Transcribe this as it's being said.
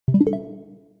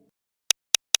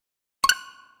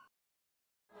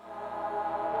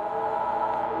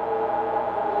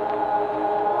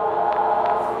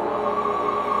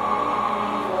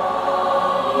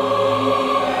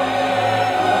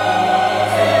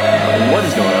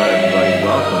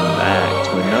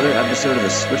episode of the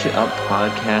Switch It Up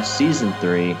Podcast, Season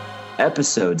 3,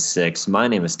 Episode 6. My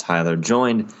name is Tyler,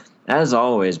 joined, as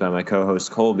always, by my co-host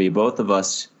Colby. Both of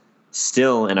us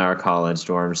still in our college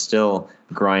dorm, still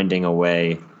grinding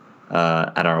away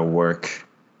at our work.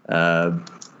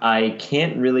 I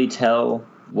can't really tell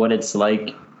what it's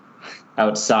like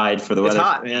outside for the weather. It's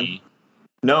hot, man.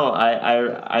 No,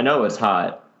 I know it's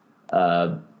hot.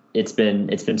 It's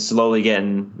been slowly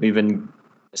we've been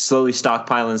slowly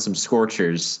stockpiling some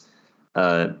scorchers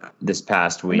this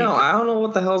past week. No, I don't know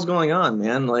what the hell's going on,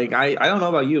 man. Like, I don't know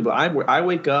about you, but I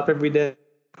wake up every day.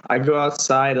 I go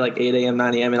outside at like 8 a.m.,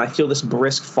 9 a.m., and I feel this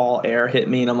brisk fall air hit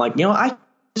me, and I'm like, I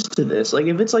used to this. Like,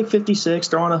 if it's like 56,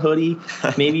 throw on a hoodie.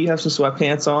 Maybe you have some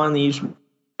sweatpants on, and you just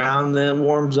around, then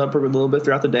warms up a little bit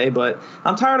throughout the day. But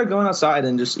I'm tired of going outside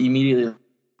and just immediately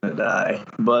die.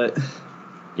 But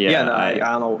I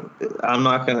don't know. I'm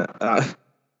not gonna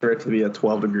for it to be at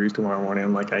 12 degrees tomorrow morning.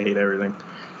 I'm like, I hate everything.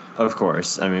 Of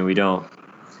course. I mean, we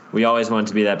always want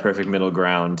to be that perfect middle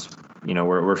ground.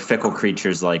 We're fickle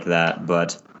creatures like that,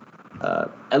 but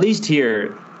at least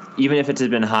here, even if it's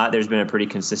been hot, there's been a pretty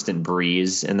consistent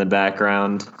breeze in the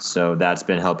background, so that's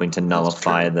been helping to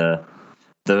nullify the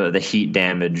heat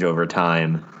damage over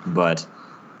time. But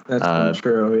that's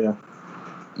true, yeah.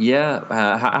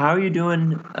 Yeah, how are you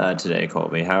doing today,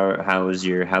 Colby? How was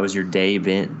your day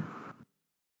been?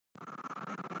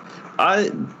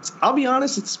 I'll be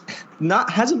honest,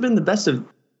 hasn't been the best of.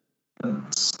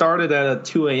 Started at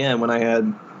 2 a.m. when I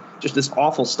had just this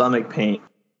awful stomach pain.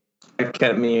 It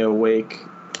kept me awake.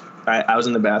 I was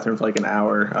in the bathroom for like an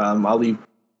hour. I'll leave,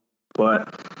 but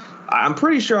I'm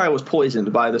pretty sure I was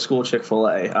poisoned by the school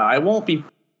Chick-fil-A. I won't be,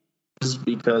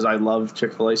 because I love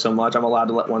Chick-fil-A so much. I'm allowed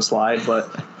to let one slide,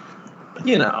 but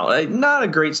not a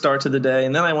great start to the day.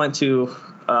 And then I went to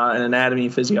an anatomy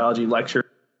and physiology lecture,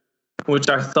 which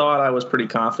I thought I was pretty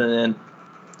confident in.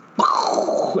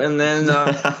 And then,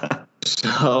 I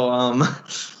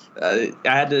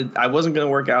wasn't going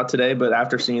to work out today, but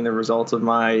after seeing the results of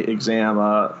my exam,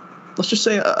 let's just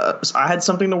say I had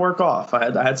something to work off.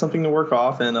 I had something to work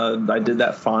off, and I did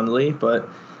that fondly, but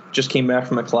just came back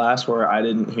from a class where I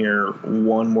didn't hear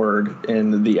one word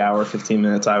in the hour, 15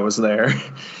 minutes I was there.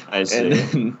 I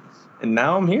see. And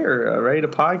now I'm here, ready to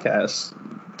podcast.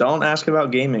 Don't ask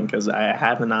about gaming, because I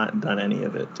have not done any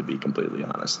of it, to be completely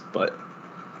honest. But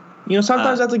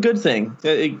sometimes that's a good thing.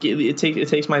 It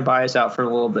takes my bias out for a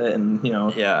little bit, and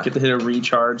get to hit a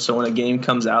recharge. So when a game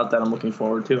comes out that I'm looking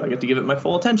forward to, I get to give it my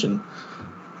full attention.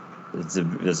 That's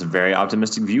a very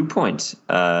optimistic viewpoint.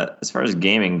 As far as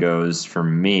gaming goes, for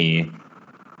me,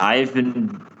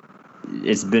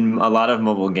 it's been a lot of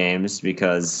mobile games,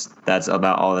 because that's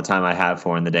about all the time I have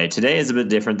for in the day. Today is a bit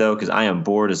different though, because I am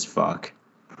bored as fuck.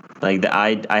 Like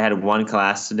I had one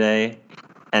class today,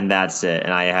 and that's it.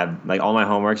 And I have like all my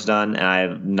homework's done, and I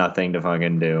have nothing to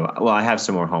fucking do. Well, I have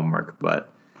some more homework,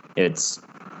 but it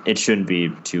shouldn't be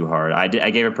too hard. I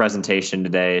gave a presentation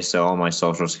today, so all my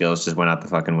social skills just went out the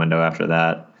fucking window after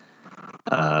that.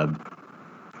 I've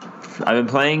been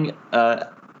playing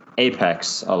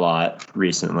Apex a lot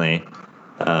recently.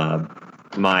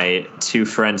 My two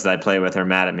friends that I play with are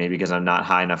mad at me because I'm not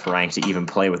high enough rank to even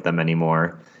play with them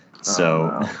anymore. So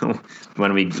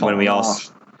when we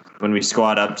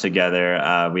squad up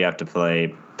together, we have to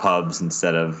play pubs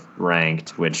instead of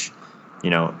ranked, which,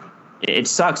 it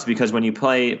sucks, because when you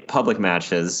play public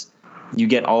matches, you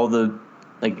get all the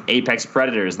like Apex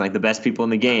predators and like the best people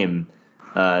in the game.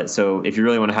 So if you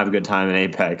really want to have a good time in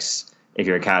Apex, if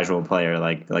you're a casual player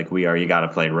like we are, you got to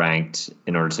play ranked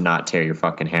in order to not tear your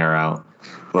fucking hair out.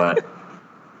 But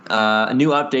a new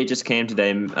update just came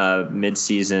today,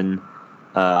 mid-season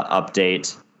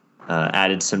update.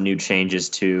 Added some new changes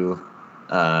to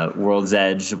World's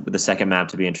Edge, the second map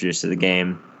to be introduced to the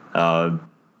game. I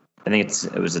think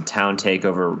it was a town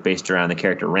takeover based around the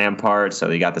character Rampart. So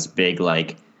you got this big,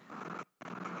 like,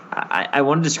 I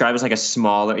want to describe it as like a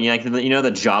smaller, the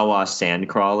Jawa sand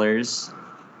crawlers.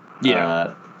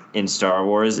 Yeah. In Star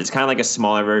Wars, it's kind of like a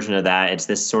smaller version of that. It's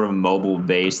this sort of mobile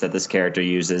base that this character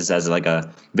uses as like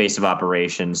a base of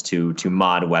operations to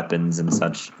mod weapons and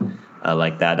such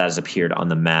like that. That has appeared on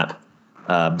the map.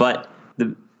 But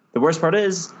the worst part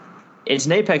is, it's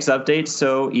an Apex update,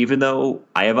 so even though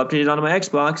I have updated on my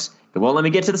Xbox, it won't let me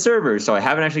get to the server, so I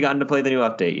haven't actually gotten to play the new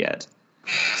update yet.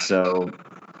 So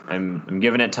I'm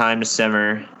giving it time to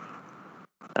simmer.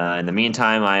 In the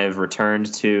meantime, I have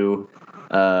returned to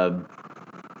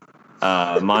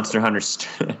Monster Hunter.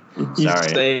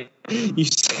 Sorry. You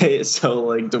say it so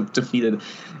like defeated.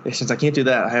 Since I can't do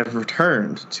that, I have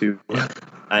returned to.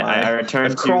 I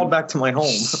returned. I've crawled back to my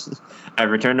home. I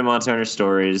returned to Monster Hunter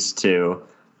Stories 2.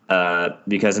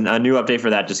 because a new update for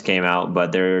that just came out,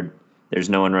 but there's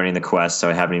no one running the quest, so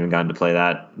I haven't even gotten to play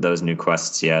those new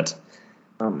quests yet.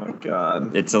 Oh my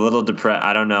god. It's a little depressed.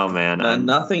 I don't know, man.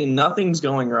 Nothing's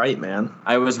going right, man.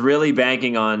 I was really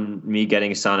banking on me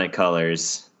getting Sonic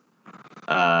Colors.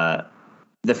 The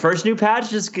first new patch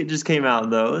just came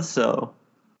out though, so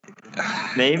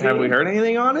maybe. Have we heard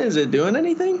anything on it? Is it doing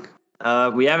anything?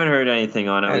 We haven't heard anything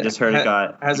on it. We just heard it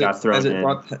got thrown in.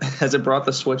 Has it brought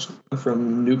the Switch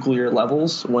from nuclear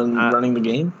levels when running the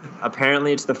game?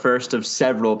 Apparently, it's the first of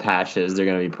several patches they're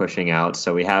going to be pushing out,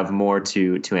 so we have more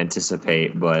to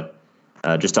anticipate. But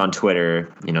just on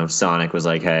Twitter, Sonic was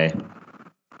like, "Hey."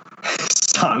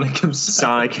 Sonic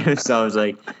himself was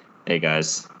like, "Hey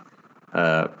guys,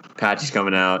 patch is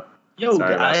coming out. Yo,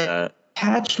 sorry about that.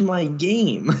 Patch my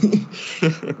game."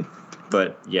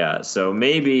 But yeah, so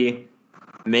maybe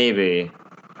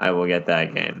I will get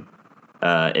that game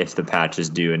if the patches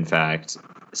do in fact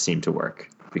seem to work,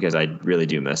 because I really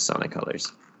do miss Sonic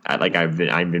Colors. I've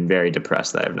been very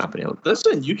depressed that I've not been able to.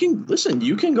 Listen, you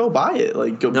can go buy it.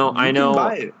 I know.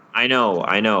 Buy it. I know.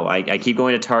 I keep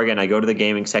going to Target and I go to the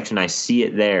gaming section. I see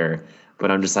it there, but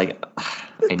I'm just like,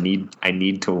 I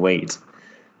need to wait.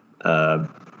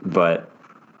 But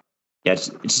yeah, it's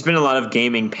just been a lot of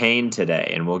gaming pain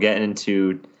today, and we'll get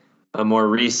into a more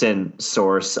recent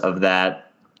source of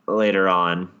that later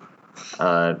on.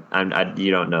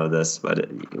 You don't know this, but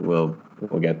we'll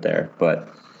get there. But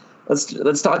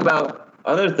let's talk about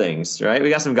other things, right? We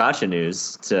got some gacha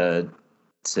news to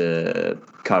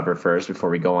cover first before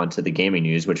we go on to the gaming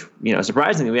news, which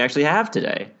surprisingly we actually have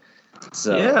today.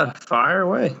 So yeah, fire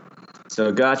away.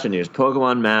 So gacha news,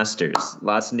 Pokemon Masters,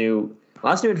 lots of new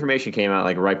information came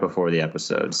out right before the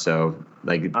episode. So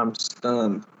I'm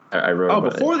stunned. I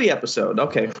wrote before the episode.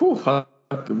 Okay. Whew.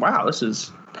 Wow, this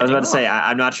is. I was about to say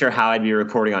I'm not sure how I'd be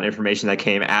reporting on information that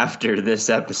came after this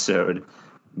episode,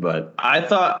 but I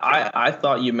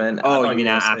thought you meant. Oh, you mean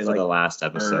after the last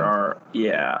episode? I thought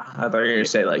you were gonna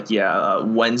say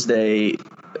Wednesday.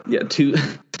 Yeah,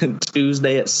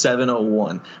 Tuesday at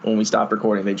 7:01 when we stopped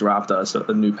recording, they dropped us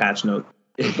a new patch note.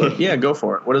 But yeah, go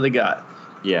for it. What do they got?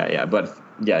 But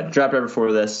dropped right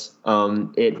before this.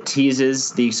 It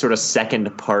teases the sort of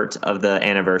second part of the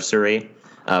anniversary,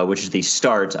 which is the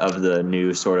start of the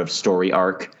new sort of story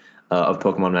arc of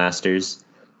Pokemon Masters,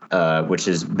 which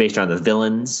is based on the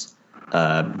villains.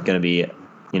 Going to be,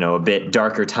 a bit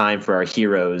darker time for our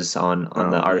heroes on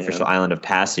the artificial island of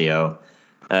Pasio.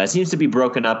 It seems to be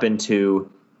broken up into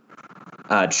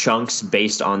chunks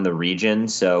based on the region.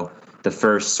 So the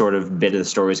first sort of bit of the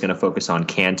story is going to focus on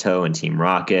Kanto and Team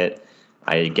Rocket.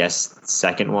 I guess the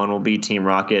second one will be Team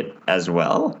Rocket as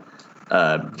well,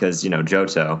 because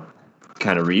Johto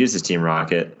kind of reuses Team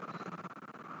Rocket.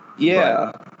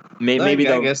 Yeah, maybe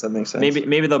I guess that makes sense.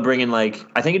 Maybe they'll bring in I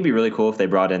think it'd be really cool if they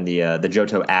brought in the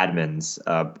Johto admins,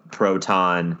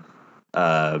 Proton,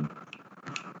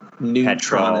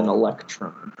 Neutron, and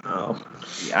Electron. Oh,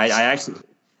 I actually,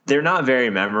 they're not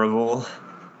very memorable,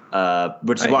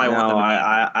 which is why I want them.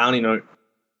 I don't even know.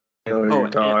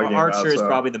 Archer is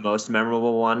probably the most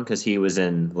memorable one because he was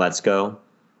in Let's Go.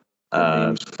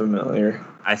 Name's familiar.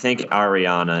 I think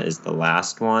Ariana is the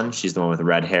last one. She's the one with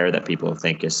red hair that people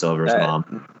think is Silver's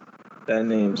mom. That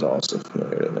name's also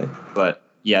familiar to me. But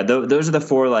yeah, those are the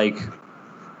four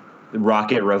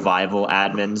Rocket Revival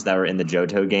admins that were in the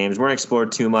Johto games. Weren't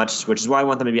explored too much, which is why I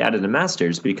want them to be added to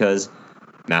Masters, because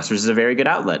Masters is a very good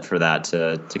outlet for that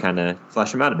to kind of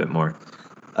flesh them out a bit more.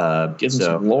 Give them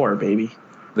some lore, baby.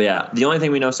 But yeah, the only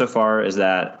thing we know so far is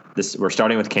that we're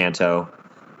starting with Kanto.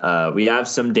 We have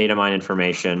some data mine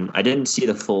information. I didn't see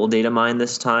the full data mine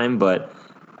this time, but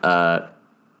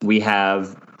we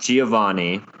have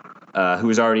Giovanni, who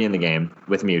is already in the game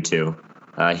with Mewtwo.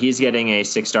 He's getting a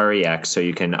 6-star EX, so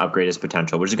you can upgrade his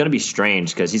potential, which is going to be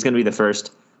strange because he's going to be the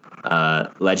first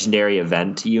legendary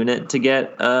event unit to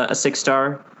get a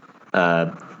 6-star,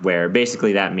 where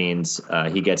basically that means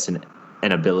he gets an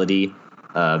ability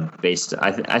based.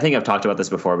 I think I've talked about this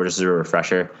before, but just as a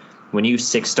refresher, when you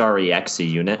 6-star EX a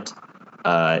unit,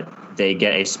 they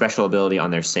get a special ability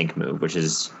on their sync move, which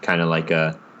is kind of like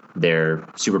their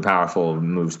super powerful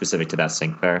move specific to that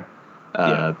sync pair.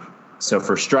 So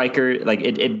for Striker,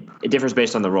 it differs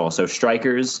based on the role. So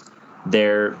Strikers,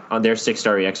 their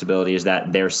 6-star EX ability is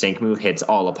that their sync move hits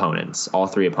all opponents, all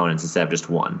 3 opponents instead of just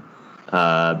 1.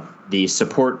 The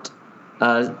support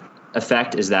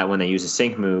effect is that when they use a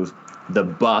sync move, the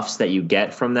buffs that you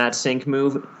get from that sync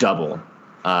move double,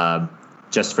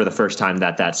 just for the first time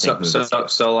that sync move. So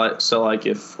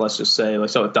if let's just say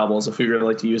so it doubles. If you really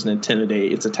like to use an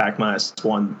Intimidate, it's attack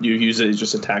 -1. You use it as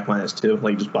just attack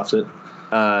 -2, just buffs it.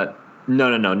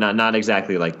 No, not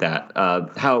exactly like that.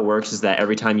 How it works is that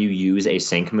every time you use a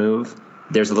sync move,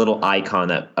 there's a little icon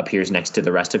that appears next to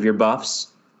the rest of your buffs,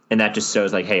 and that just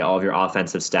shows like, hey, all of your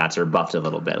offensive stats are buffed a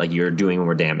little bit. Like you're doing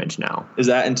more damage now. Is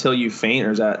that until you faint,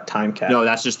 or is that time cap? No,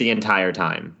 that's just the entire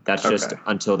time. That's just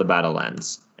until the battle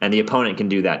ends. And the opponent can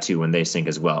do that too when they sync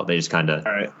as well. They just kind of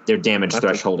their damage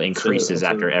threshold increases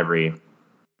after every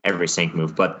sync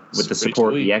move. But with the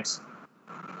support EX,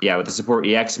 with the support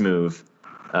EX move,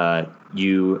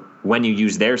 when you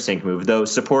use their sync move, though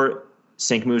support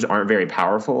sync moves aren't very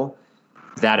powerful,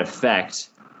 that effect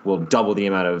will double the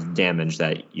amount of damage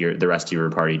that the rest of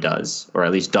your party does, or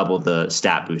at least double the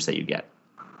stat boost that you get.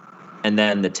 And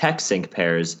then the tech sync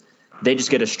pairs, they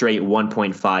just get a straight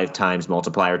 1.5 times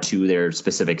multiplier to their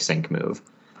specific sync move.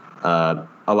 A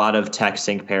lot of tech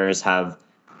sync pairs have,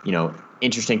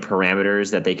 interesting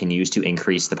parameters that they can use to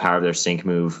increase the power of their sync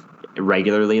move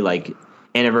regularly. Like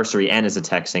Anniversary N is a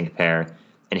tech sync pair,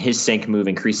 and his sync move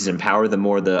increases in power the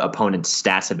more the opponent's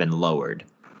stats have been lowered.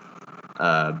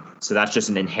 So that's just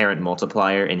an inherent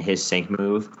multiplier in his sync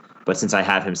move. But since I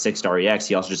have him 6-star EX,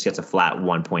 he also just gets a flat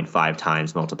 1.5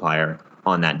 times multiplier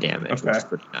on that damage, which is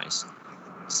pretty nice.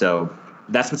 So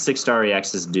that's what 6-star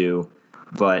EXs do.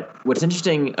 But what's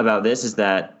interesting about this is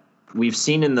that we've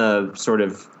seen in the sort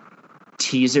of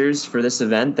teasers for this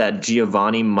event that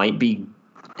Giovanni might be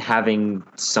having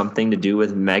something to do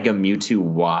with Mega Mewtwo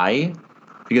Y.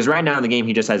 Because right now in the game,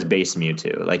 he just has base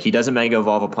Mewtwo. Like, he doesn't Mega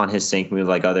Evolve upon his sync move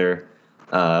like other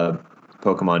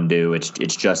Pokemon do. It's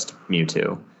just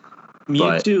Mewtwo.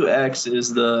 Mewtwo X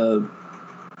is the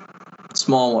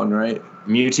small one, right?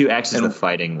 Mewtwo X is the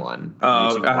fighting one.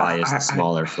 Mewtwo Y is the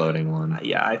smaller floating one.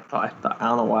 Yeah, I thought I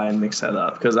don't know why I mixed that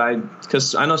up because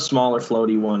I know smaller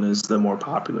floaty one is the more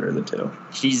popular of the two.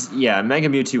 Mega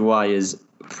Mewtwo Y is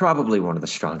probably one of the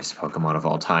strongest Pokemon of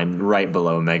all time, right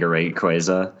below Mega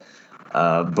Rayquaza.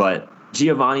 But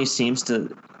Giovanni seems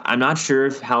to. I'm not sure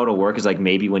if how it'll work is like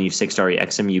maybe when you 6-star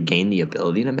EX him, you gain the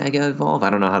ability to Mega Evolve.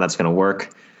 I don't know how that's going to work.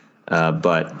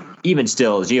 But even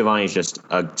still, Giovanni is just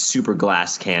a super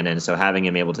glass cannon, so having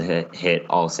him able to hit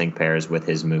all sync pairs with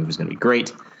his move is going to be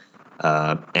great.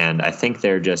 And I think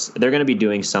they're going to be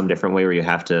doing some different way where you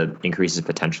have to increase his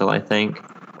potential, I think,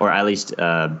 or at least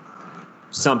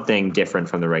something different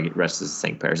from the rest of the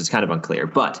sync pairs. It's kind of unclear,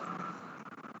 but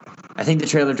I think the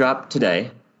trailer dropped today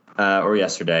or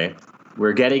yesterday.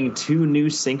 We're getting 2 new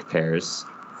sync pairs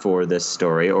for this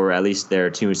story, or at least there are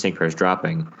 2 sync pairs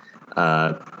dropping.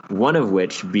 One of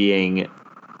which being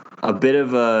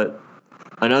another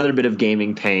bit of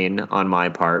gaming pain on my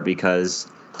part because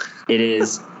it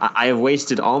is I have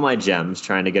wasted all my gems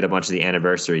trying to get a bunch of the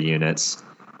anniversary units,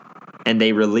 and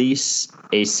they release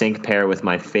a sync pair with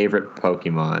my favorite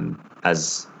Pokemon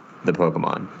as the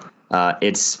Pokemon.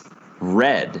 It's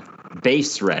red,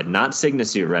 base red, not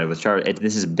Signasuit red with Charlie.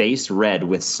 This is base red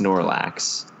with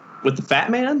Snorlax. With the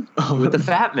Fat Man? With the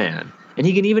Fat Man. And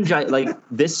he can even,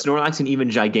 this Snorlax can even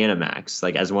Gigantamax,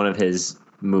 like, as one of his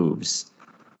moves.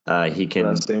 He can...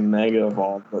 That's a Mega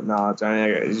Evolve, but no,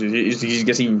 he just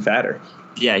gets even fatter.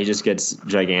 Yeah, he just gets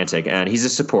gigantic. And he's a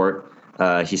support.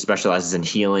 He specializes in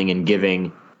healing and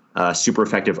giving super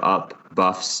effective up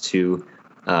buffs to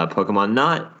Pokemon.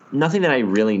 Nothing that I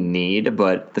really need,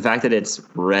 but the fact that it's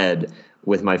red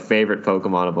with my favorite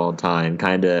Pokemon of all time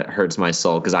kind of hurts my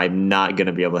soul because I'm not going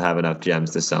to be able to have enough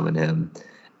gems to summon him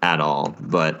at all.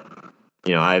 But,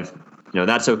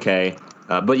 that's okay.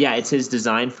 But yeah, it's his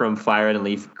design from Fire Red and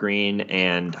Leaf Green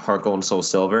and Heart Gold and Soul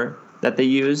Silver that they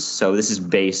use. So this is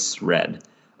base red.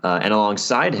 And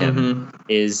alongside him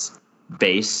is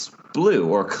base blue,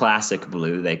 or classic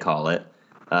blue, they call it.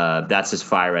 That's his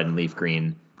Fire Red and Leaf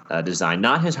Green design.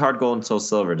 Not his Heart Gold and Soul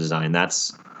Silver design.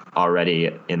 That's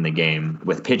already in the game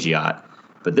with Pidgeot.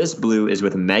 But this blue is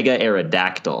with Mega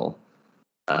Aerodactyl,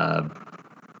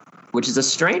 which is a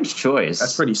strange choice.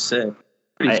 That's pretty sick.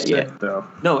 Though.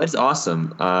 No, it's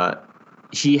awesome.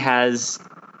 He has,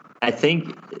 I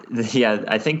think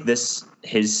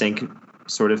his sync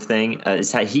sort of thing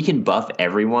is how he can buff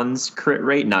everyone's crit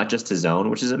rate, not just his own,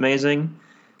 which is amazing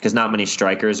because not many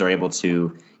strikers are able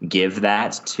to give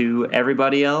that to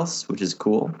everybody else, which is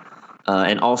cool.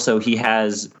 And also he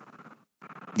has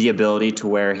the ability to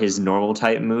where his normal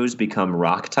type moves become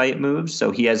rock type moves. So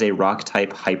he has a rock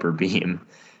type Hyper Beam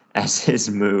as his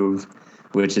move,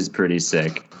 which is pretty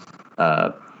sick.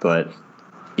 But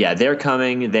yeah, they're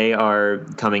coming. They are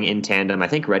coming in tandem. I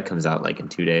think Red comes out like in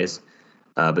 2 days,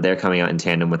 but they're coming out in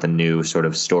tandem with a new sort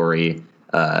of story.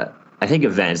 I think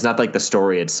event. It's not like the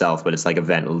story itself, but it's like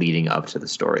event leading up to the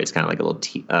story. It's kind of like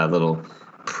a little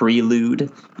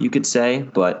prelude, you could say.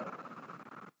 But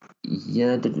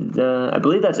I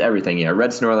believe that's everything. Yeah, Red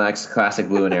Snorlax, Classic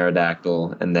Blue and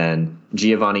Aerodactyl, and then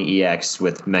Giovanni EX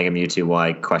with Mega Mewtwo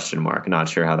Y question mark. Not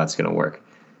sure how that's going to work.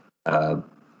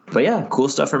 But yeah, cool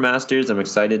stuff for Masters. I'm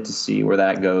excited to see where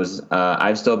that goes.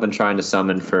 I've still been trying to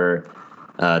summon for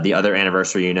the other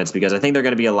anniversary units because I think they're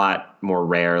going to be a lot more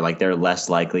rare. Like they're less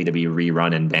likely to be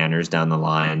rerun in banners down the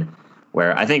line.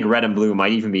 Where I think Red and Blue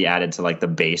might even be added to like the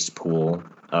base pool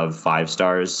of 5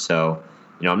 stars. So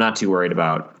I'm not too worried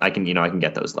about. I can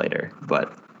get those later,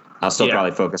 but I'll still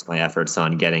probably focus my efforts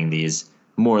on getting these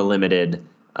more limited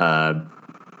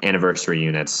anniversary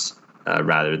units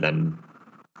rather than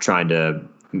trying to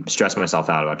stress myself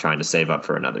out about trying to save up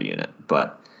for another unit.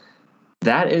 But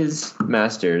that is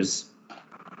Masters.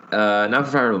 Now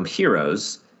for Fire Emblem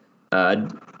Heroes,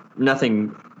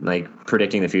 nothing like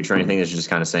predicting the future or anything. It's just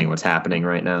kind of saying what's happening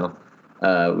right now.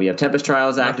 We have Tempest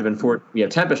Trials active in we have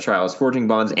Tempest Trials, Forging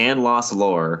Bonds, and Lost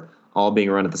Lore all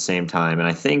being run at the same time. And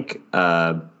I think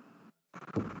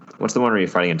what's the one where you're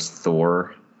fighting against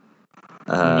Thor?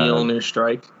 Mjolnir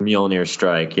Strike. Mjolnir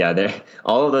Strike. Yeah,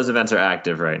 all of those events are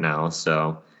active right now.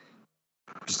 So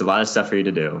just a lot of stuff for you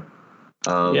to do.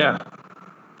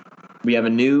 We have a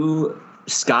new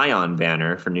Skyon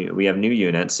banner we have new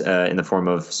units in the form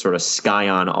of sort of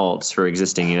Skyon alts for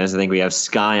existing units. I think we have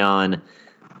Skyon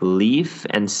Leaf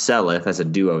and Selith as a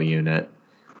duo unit.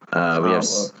 We have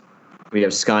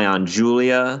Skyon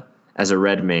Julia as a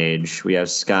red mage. We have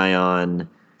Skyon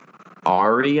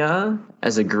Arya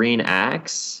as a green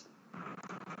axe.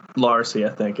 Larcy, I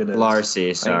think it is.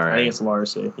 Larcy, sorry. I think it's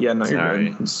Larcy. Yeah, no, you're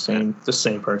good. The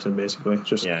same person, basically.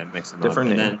 Just mix them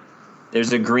different up. name. And then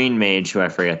there's a green mage who I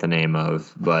forget the name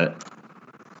of, but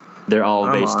they're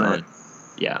all based on.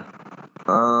 Yeah.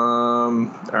 All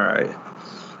right.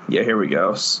 Yeah, here we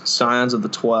go. Scions of the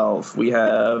 12. We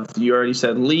have, you already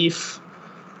said Leaf,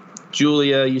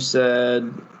 Julia, you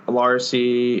said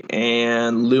Larcy,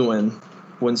 and Lewin.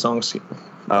 Windsong.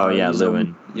 Oh, yeah,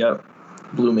 Lewin. Yep.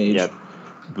 Blue Mage. Yep.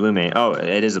 Blue Mage. Oh,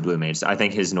 it is a Blue Mage. I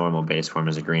think his normal base form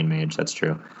is a Green Mage. That's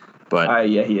true. But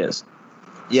yeah, he is.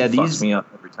 Yeah, he fucks me up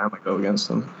every time I go against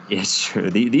him. Yeah, it's true.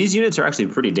 These units are actually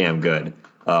pretty damn good.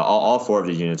 All 4 of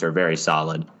these units are very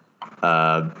solid.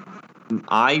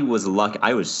 I was lucky.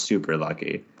 I was super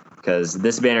lucky because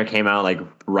this banner came out like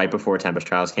right before Tempest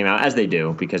Trials came out, as they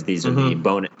do, because these are the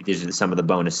bonus. These are some of the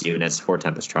bonus units for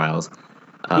Tempest Trials.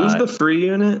 Who's the free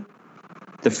unit?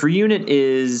 The free unit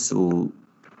is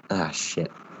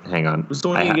shit. Hang on. Who's the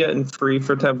one you get in free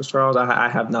for Tempest Trials? I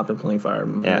have not been playing Fire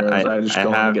Emblem. Yeah, I just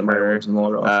go and get my words and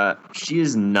log off. She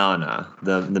is Nana,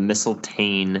 the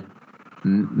Mistletoe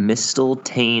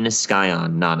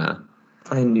Skyon Nana.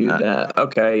 I knew that.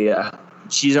 Okay, yeah.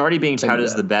 She's already being touted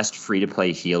as the best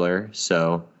free-to-play healer,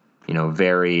 so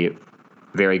very,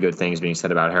 very good things being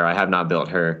said about her. I have not built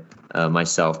her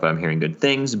myself, but I'm hearing good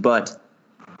things. But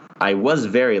I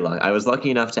was I was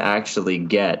lucky enough to actually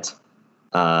get,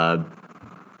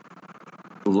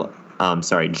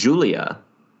 Julia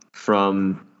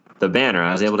from the banner.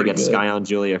 I was able to get Skyon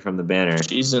Julia from the banner.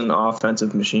 She's an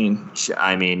offensive machine.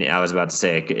 I mean, I was about to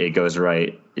say it goes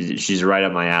right. She's right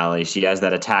up my alley. She has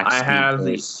that attack. I have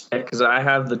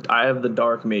the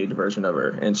dark mage version of her,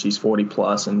 and she's 40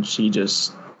 plus, and she's a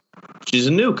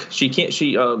nuke.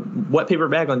 She wet paper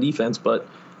bag on defense, but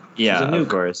yeah, she's a nuke. Of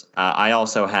course. I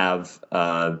also have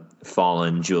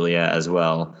Fallen Julia as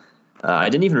well. I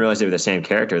didn't even realize they were the same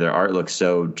character. Their art looks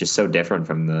so different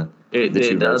from the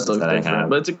two versions that I have.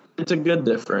 But it's a good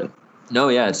different. No,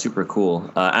 yeah, it's super cool.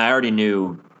 I already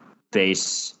knew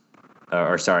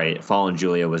Fallen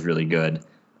Julia was really good.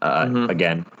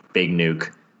 Again, big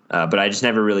nuke. But I just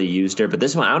never really used her. But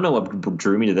this one, I don't know what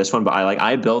drew me to this one, but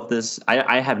I built this.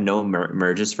 I have no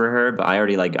merges for her, but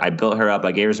I built her up.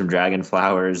 I gave her some dragon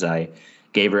flowers. I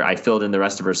filled in the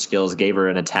rest of her skills, gave her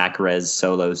an attack res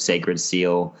solo sacred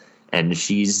seal. And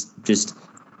she's just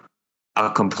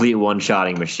a complete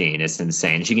one-shotting machine. It's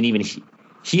insane. She can even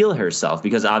heal herself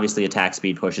because obviously attack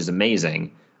speed push is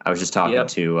amazing. I was just talking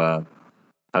to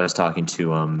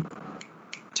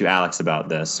Alex about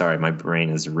this. Sorry, my brain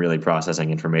is really processing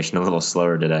information a little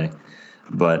slower today.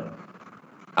 But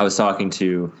I was talking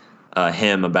to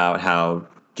him about how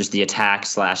just the attack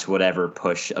 / whatever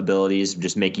push abilities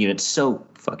just make units so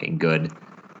fucking good.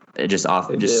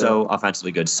 So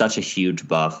offensively good. Such a huge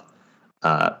buff.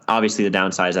 Obviously, the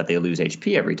downside is that they lose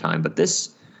HP every time. But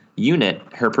this unit,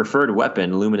 her preferred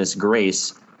weapon, Luminous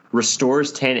Grace,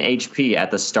 restores 10 HP at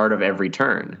the start of every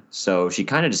turn. So she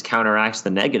kind of just counteracts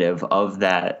the negative of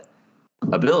that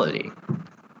ability.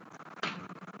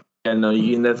 And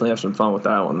you can definitely have some fun with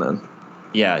that one then.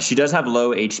 Yeah, she does have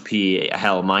low HP.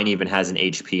 Hell, mine even has an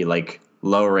HP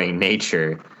lowering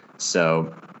nature.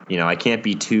 So I can't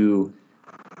be too,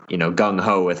 gung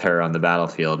ho with her on the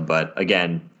battlefield. But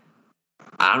again,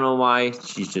 I don't know why.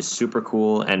 She's just super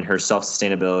cool, and her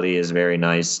self-sustainability is very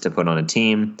nice to put on a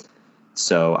team.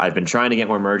 So I've been trying to get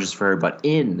more merges for her, but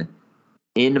in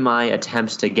my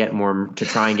attempts to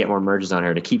try and get more merges on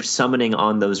her, to keep summoning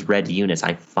on those red units,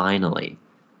 I finally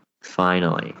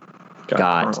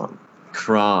got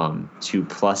Crom to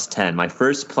 +10. My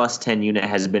first +10 unit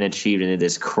has been achieved, and it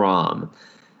is Crom.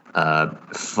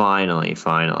 Finally.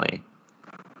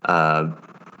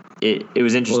 It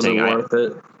was interesting. Was it worth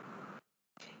it?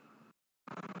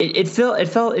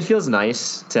 It feels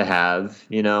nice to have,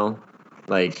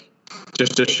 like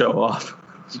just to show off.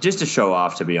 Just to show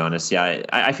off, to be honest. Yeah,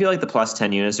 I feel like the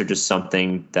 +10 units are just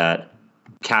something that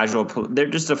they're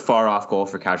just a far off goal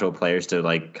for casual players to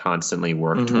like constantly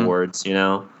work towards, you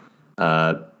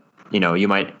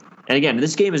might, and again,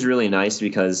 this game is really nice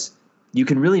because you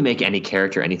can really make any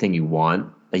character anything you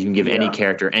want. Like you can give any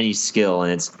character any skill,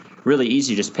 and it's really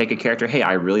easy. Just pick a character. Hey,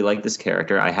 I really like this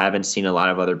character. I haven't seen a lot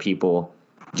of other people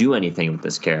do anything with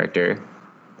this character.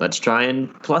 Let's try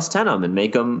and +10 them and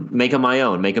make them my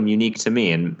own, make them unique to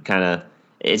me, and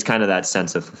it's kind of that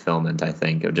sense of fulfillment, I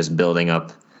think, of just building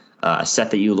up a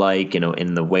set that you like,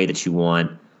 in the way that you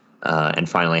want, and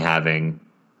finally having,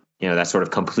 that sort of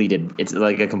completed. It's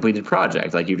like a completed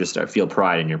project. Like you just feel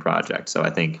pride in your project. So I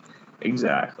think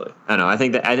exactly. I don't know. I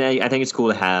think it's cool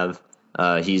to have.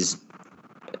 He's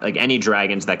like any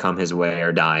dragons that come his way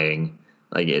are dying.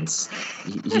 Like he's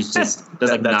just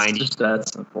does like 90. Just that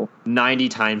simple. 90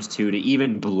 times 2 to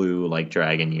even blue like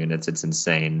dragon units. It's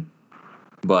insane.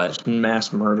 But just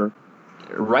mass murder.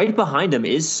 Right behind him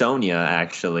is Sonya.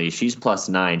 Actually, she's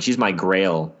 +9. She's my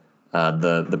Grail.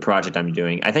 The project I'm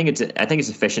doing. I think it's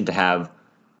efficient to have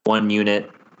one unit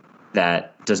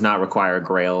that does not require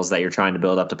Grails that you're trying to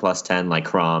build up to +10, like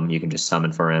Crom. You can just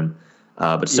summon for him.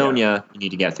 But Sonya, you need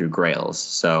to get through Grails.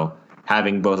 So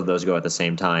having both of those go at the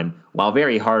same time, while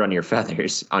very hard on your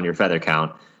feathers, on your feather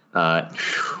count,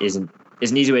 is an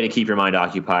easy way to keep your mind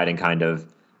occupied and kind of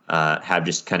have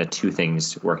just kind of two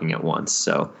things working at once.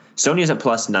 So Sonya's at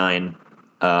 +9.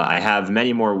 I have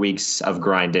many more weeks of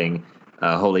grinding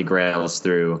Holy Grails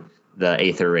through the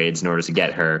Aether raids in order to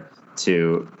get her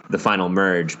to the final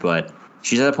merge, but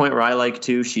she's at a point where I like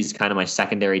to. She's kind of my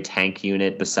secondary tank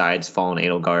unit besides Fallen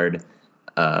Edelgard,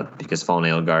 because Fallen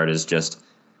Edelgard is just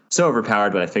so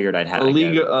overpowered, but I figured I'd have a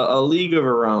league of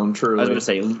her own. Truly, I was going to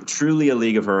say truly a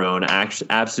league of her own.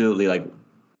 Absolutely, like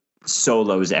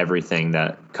solos everything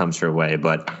that comes her way.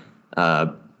 But I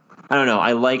don't know.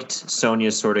 I liked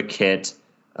Sonya's sort of kit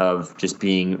of just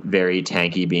being very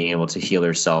tanky, being able to heal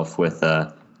herself with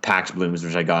Pax Blooms,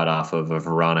 which I got off of a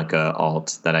Veronica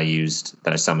alt that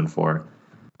I summoned for.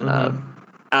 I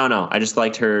don't know. I just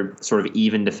liked her sort of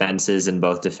even defenses in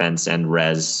both defense and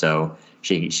res. So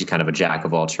she's kind of a jack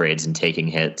of all trades and taking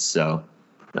hits. So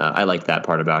I like that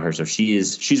part about her. So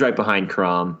she's right behind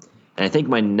Crom. And I think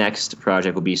my next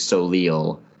project will be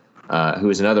Soleil, who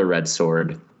is another red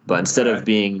sword. But instead of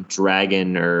being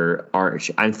dragon or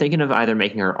arch, I'm thinking of either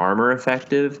making her armor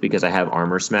effective because I have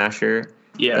Armor Smasher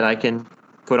that I can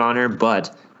put on her.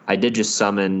 But I did just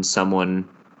summon someone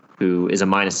who is a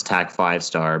minus attack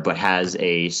 5-star, but has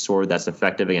a sword that's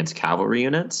effective against cavalry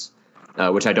units,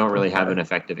 which I don't really have an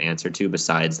effective answer to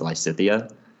besides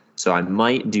Lysithea. So I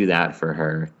might do that for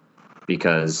her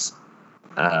because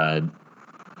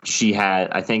she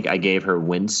had, I think I gave her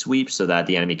wind sweep so that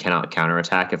the enemy cannot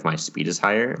counterattack if my speed is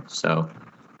higher. So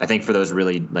I think for those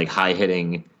really like high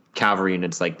hitting cavalry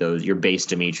units like those, your base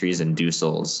Dimitris and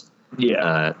Dusels,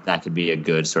 that could be a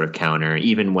good sort of counter.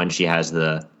 Even when she has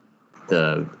the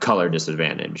color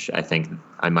disadvantage, I think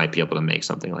I might be able to make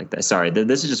something like that. Sorry,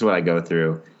 this is just what I go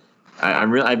through. I'm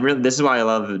really. This is why I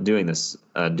love doing this,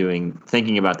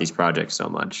 thinking about these projects so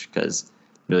much, because it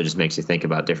really just makes you think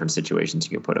about different situations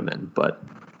you can put them in. But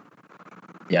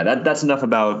yeah, that's enough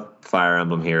about Fire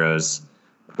Emblem Heroes.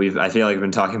 I feel like we've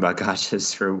been talking about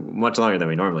gachas for much longer than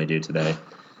we normally do today.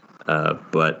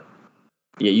 But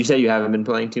yeah, you said you haven't been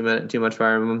playing too much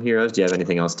Fire Emblem Heroes. Do you have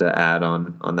anything else to add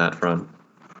on that front?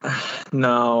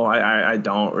 No, I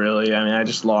don't really. I mean, I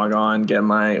just log on, get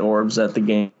my orbs that the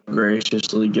game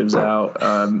graciously gives out.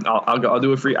 I'll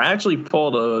do a free. I actually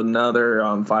pulled another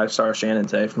 5-star Shannon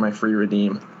for my free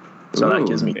redeem, so that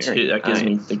gives me two.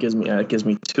 That gives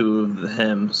me 2 of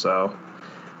him. So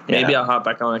maybe I'll hop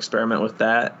back on and experiment with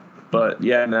that. But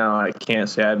yeah, no, I can't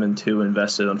say I've been too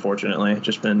invested. Unfortunately,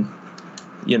 just been,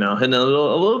 hitting a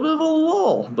little bit of a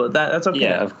lull. But that's okay.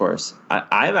 Yeah, of course.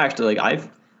 I've actually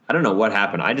I don't know what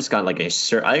happened. I just got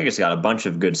I just got a bunch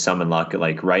of good summon luck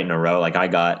right in a row. Like I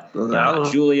got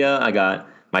Julia, I got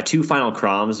my two final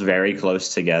Chroms very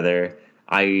close together.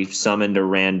 I summoned a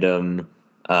random,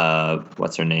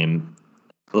 what's her name?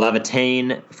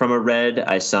 Levitane from a red.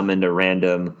 I summoned a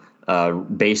random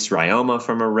base Ryoma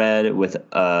from a red with,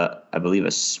 I believe,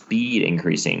 a speed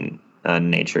increasing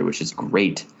nature, which is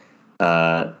great.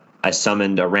 I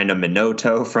summoned a random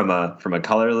Minoto from a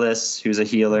colorless who's a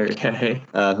healer,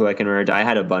 who I can merge. I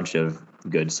had a bunch of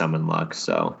good summon luck,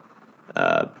 so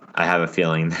I have a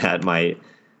feeling that my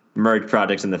merge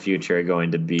projects in the future are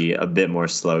going to be a bit more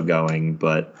slow going,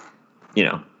 but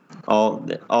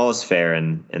all is fair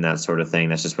and that sort of thing.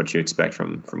 That's just what you expect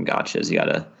from gachas. You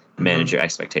gotta manage your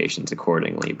expectations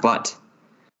accordingly. But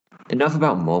enough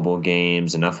about mobile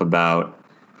games, enough about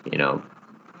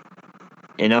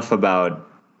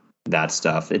that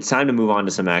stuff. It's time to move on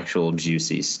to some actual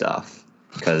juicy stuff,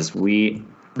 because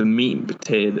the meat and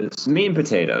potatoes. Meat and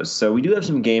potatoes. So we do have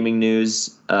some gaming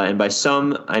news, and by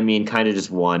some, I mean kind of just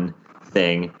one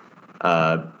thing.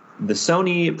 The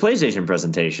Sony PlayStation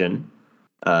presentation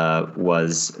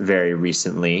was very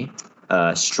recently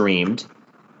streamed,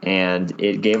 and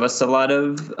it gave us a lot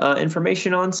of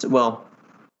information on. Well,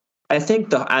 I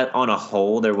think on a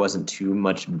whole there wasn't too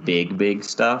much big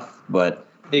stuff, but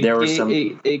there were some.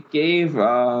 It gave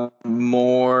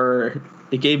more.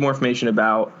 It gave more information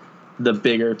about the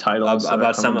bigger titles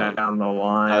about some down the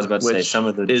line. I was about to say some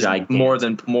of the is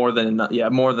gigantic, more than enough. Yeah,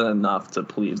 more than enough to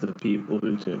please the people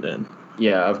who tuned in.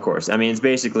 Yeah, of course. I mean, it's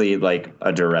basically like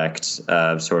a direct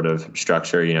sort of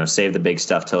structure. Save the big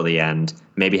stuff till the end.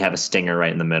 Maybe have a stinger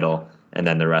right in the middle, and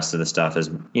then the rest of the stuff is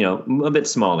a bit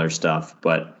smaller stuff,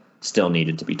 but still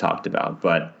needed to be talked about.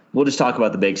 But we'll just talk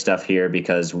about the big stuff here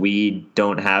because we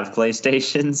don't have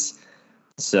PlayStations.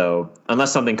 So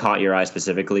unless something caught your eye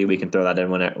specifically, we can throw that in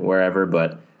wherever.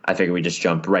 But I figure we just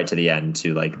jump right to the end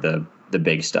to like the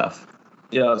big stuff.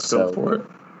 Yeah, let's go for it.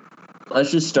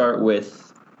 Let's start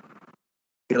with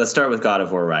God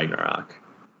of War Ragnarok.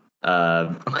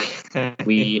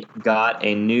 We got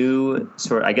a new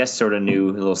sort of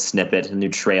new little snippet, a new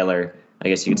trailer, I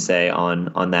guess you could say,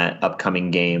 on that upcoming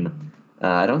game.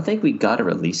 I don't think we got a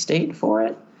release date for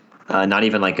it. Not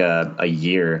even like a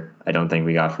year. I don't think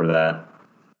we got for that.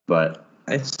 But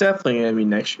it's definitely gonna be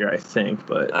next year, I think.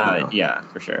 But yeah,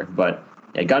 for sure. But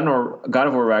yeah, God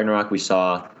of War Ragnarok, we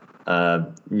saw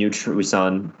some new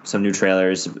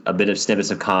trailers, a bit of snippets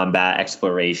of combat,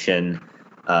 exploration.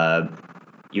 There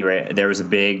was a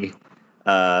big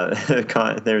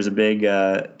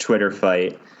Twitter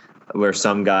fight where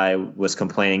some guy was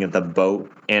complaining that the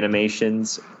boat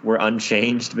animations were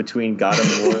unchanged between God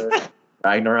of War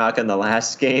Ragnarok and the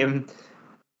last game.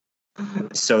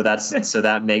 So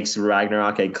that makes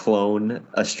Ragnarok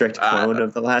a strict clone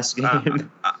of the last game.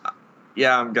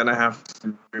 Yeah, I'm gonna have to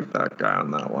agree with that guy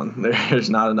on that one. There's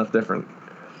not enough different.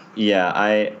 Yeah,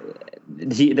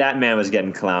 that man was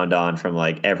getting clowned on from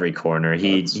like every corner.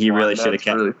 He really should have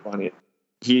kept. Really funny.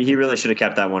 He really should have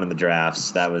kept that one in the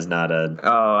drafts. That was not a.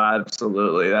 Oh,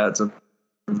 absolutely.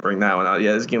 Bring that one out.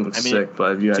 Yeah, this game looks sick.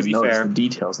 But if you guys notice the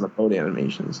details in the boat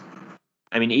animations,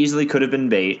 I mean, easily could have been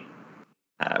bait.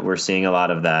 We're seeing a lot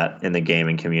of that in the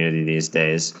gaming community these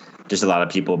days. Just a lot of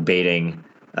people baiting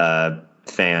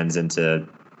fans into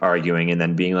arguing and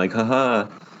then being like, haha,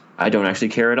 I don't actually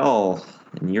care at all.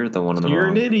 And you're the one on the wrong. You're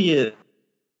an idiot.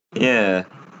 Yeah.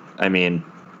 I mean,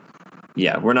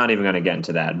 yeah, we're not even going to get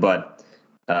into that. But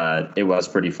it was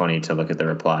pretty funny to look at the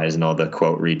replies and all the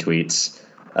quote retweets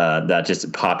that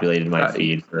just populated my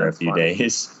feed for a few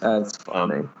days. That's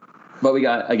funny. But we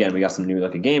got some new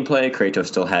look at gameplay. Kratos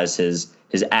still has his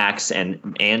axe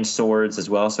and swords as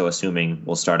well. So assuming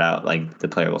the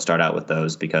player will start out with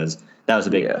those, because that was a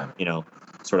big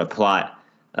sort of plot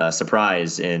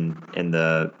surprise in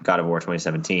the God of War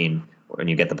 2017 when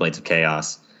you get the Blades of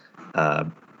Chaos.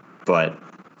 But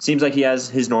seems like he has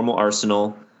his normal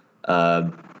arsenal.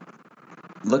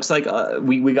 Looks like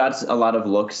we got a lot of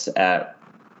looks at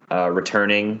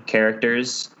returning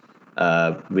characters.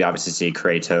 We obviously see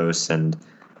Kratos and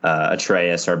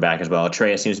Atreus are back as well.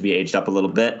 Atreus seems to be aged up a little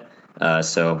bit,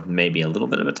 so maybe a little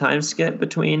bit of a time skip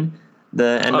between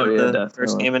the end of the definitely.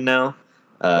 First game and now.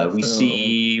 We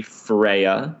see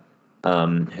Freya,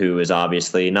 who is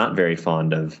obviously not very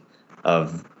fond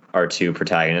of our two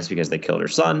protagonists because they killed her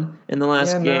son in the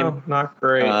last game. No, not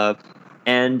great.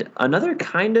 And another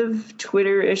kind of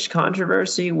Twitter-ish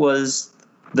controversy was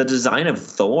the design of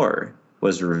Thor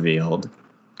was revealed.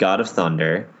 God of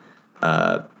Thunder.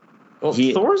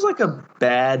 Thor's like a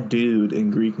bad dude in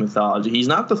Greek mythology. He's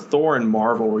not the Thor in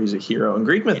Marvel where he's a hero. In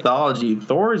Greek mythology,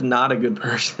 Thor is not a good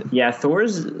person. Yeah, I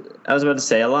was about to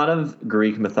say, a lot of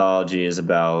Greek mythology is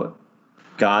about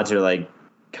gods are like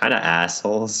kind of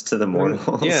assholes to the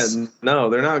mortals. Yeah, no,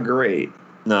 they're not great.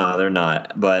 No, they're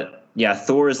not. But yeah,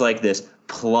 Thor is like this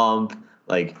plump,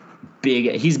 like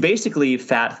big. He's basically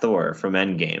Fat Thor from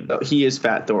Endgame. Oh, he is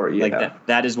Fat Thor. Yeah, Like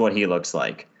that is what he looks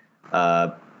like.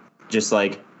 Just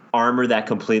like armor that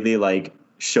completely like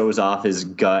shows off his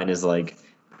gut and his like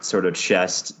sort of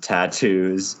chest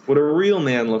tattoos. What a real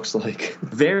man looks like.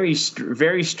 Very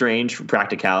strange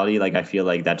practicality. Like I feel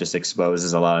like that just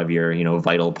exposes a lot of your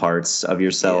vital parts of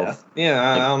yourself.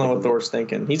 Yeah, I don't know what Thor's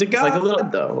thinking. He's a god, like a little,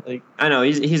 though. Like, I know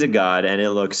he's a god, and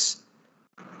it looks.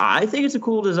 I think it's a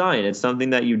cool design. It's something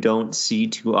that you don't see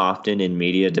too often in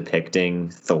media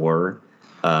depicting Thor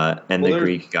and the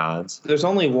Greek gods. There's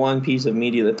only one piece of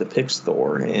media that depicts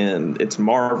Thor, and it's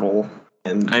Marvel.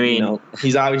 And I mean,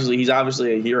 he's obviously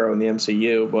a hero in the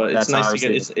MCU, but it's nice to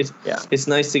get it's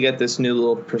nice to get this new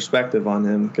little perspective on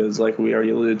him because, like we already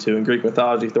alluded to, in Greek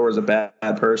mythology, Thor is a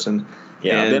bad person.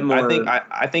 Yeah, and a bit more.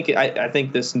 I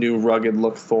think this new rugged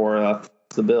look Thor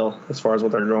fits the bill as far as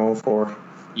what they're going for.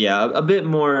 Yeah, a bit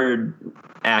more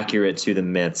accurate to the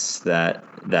myths that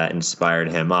inspired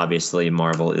him. Obviously,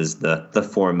 Marvel is the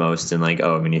foremost, and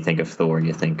when you think of Thor,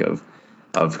 you think of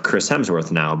Chris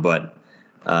Hemsworth now, but.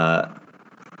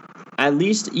 At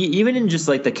least, even in just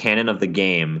like the canon of the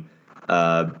game,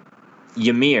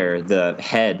 Ymir, the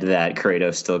head that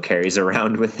Kratos still carries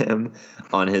around with him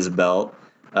on his belt,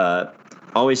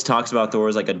 always talks about Thor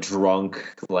as like a drunk,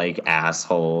 like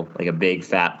asshole, like a big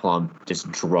fat plump,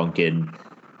 just drunken,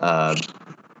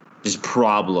 just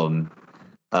problem.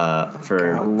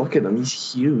 God, look at him,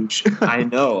 he's huge. I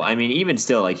know. I mean, even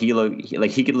still, he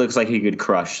looks like he could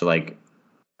crush like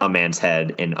a man's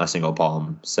head in a single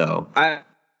palm. So I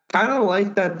kind of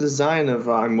like that design of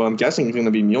I'm guessing he's going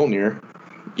to be Mjolnir.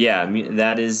 Yeah,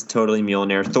 that is totally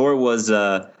Mjolnir. Thor was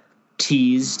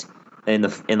teased in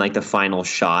the final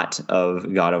shot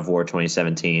of God of War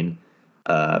 2017.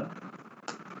 I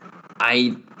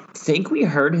think we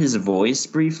heard his voice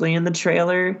briefly in the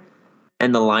trailer,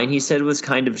 and the line he said was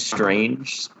kind of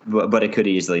strange, but it could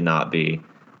easily not be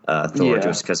Thor,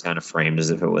 just because kind of framed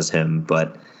as if it was him.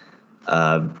 But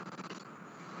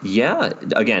yeah,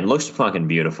 again, looks fucking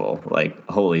beautiful. Like,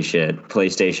 holy shit.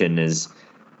 PlayStation is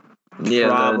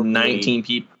probably... 19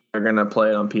 people are going to play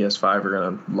it on PS5 are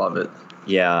going to love it.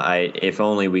 Yeah, if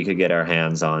only we could get our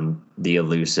hands on the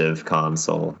elusive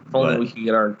console. If only we could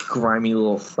get our grimy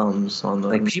little thumbs on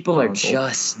the people console. Are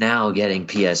just now getting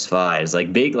PS5s.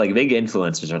 Like big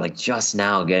influencers are just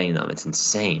now getting them. It's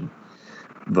insane.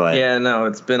 But yeah, no,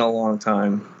 it's been a long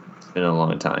time. It's been a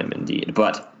long time indeed.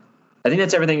 But I think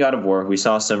that's everything God of War. We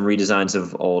saw some redesigns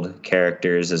of old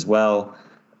characters as well.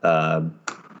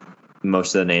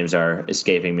 Most of the names are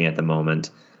escaping me at the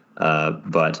moment.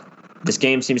 But this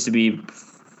game seems to be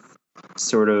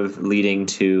sort of leading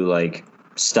to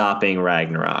stopping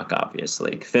Ragnarok,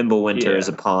 obviously. Fimbulwinter is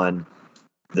upon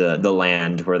the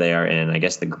land where they are in, I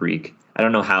guess, the Greek. I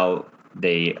don't know how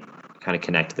they kind of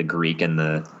connect the Greek and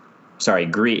the... Sorry,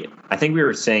 Greek. I think we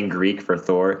were saying Greek for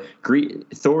Thor.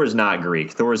 Thor is not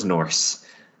Greek. Thor is Norse.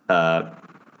 God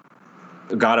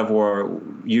of War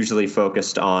usually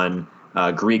focused on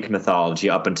Greek mythology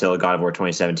up until God of War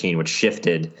 2017, which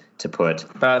shifted to put.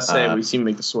 We seem to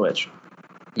make the switch.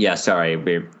 Yeah, sorry.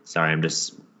 I'm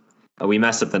just. We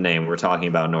messed up the name. We're talking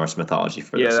about Norse mythology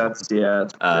for this.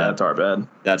 That's our bad.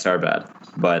 That's our bad.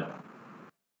 But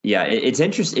yeah,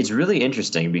 it's really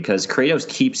interesting because Kratos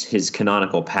keeps his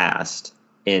canonical past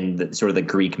in the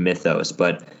Greek mythos,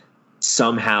 but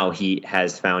somehow he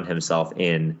has found himself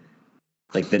in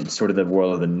the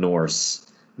world of the Norse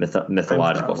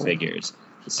mythological figures.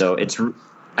 So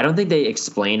I don't think they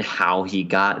explain how he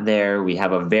got there. We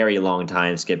have a very long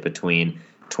time skip between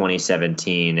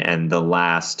 2017 and the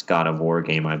last God of War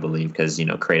game, I believe, because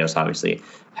Kratos obviously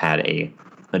had a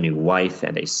new wife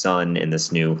and a son in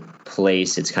this new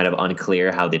place. It's kind of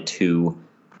unclear how the two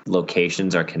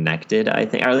locations are connected, I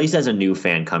think, or at least as a new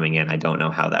fan coming in, I don't know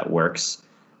how that works.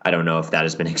 I don't know if that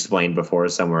has been explained before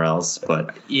somewhere else,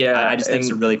 but yeah, I just think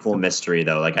it's a really cool mystery,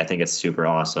 though. I think it's super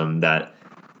awesome that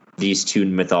these two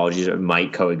mythologies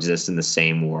might coexist in the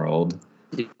same world,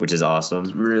 which is awesome.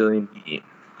 It's really neat.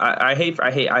 I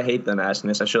hate them asking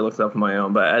this. I should have looked it up on my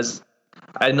own, but as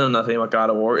I know nothing about God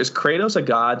of War. Is Kratos a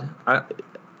god?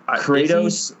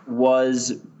 Kratos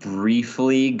was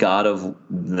briefly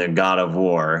the God of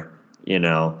War.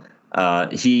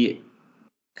 He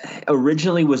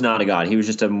originally was not a god. He was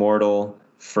just a mortal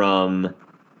from.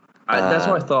 That's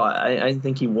what I thought. I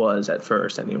think he was at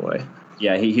first, anyway.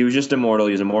 Yeah, he was just immortal.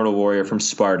 He was a mortal warrior from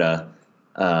Sparta,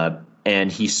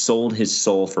 and he sold his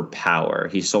soul for power.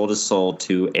 He sold his soul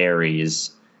to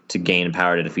Ares to gain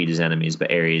power to defeat his enemies,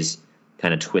 but Ares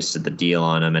kind of twisted the deal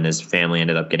on him, and his family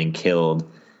ended up getting killed.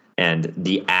 And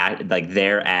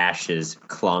their ashes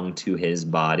clung to his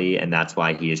body, and that's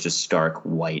why he is just stark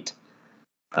white.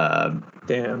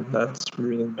 Damn, that's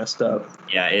really messed up.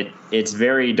 Yeah, it's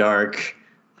very dark,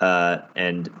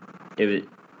 and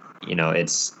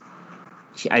it's.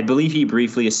 I believe he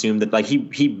briefly assumed that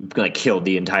he killed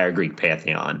the entire Greek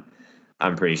pantheon.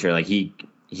 I'm pretty sure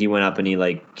he went up and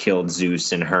he killed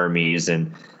Zeus and Hermes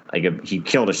and he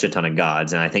killed a shit ton of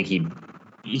gods, and I think he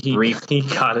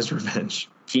got his revenge.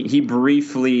 He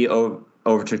briefly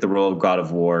overtook the role of god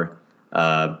of war,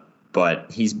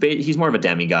 but he's more of a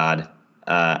demigod,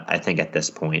 I think, at this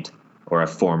point, or a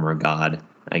former god,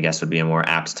 I guess would be a more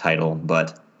apt title.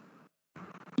 But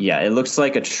yeah, it looks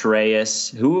like Atreus,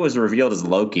 who was revealed as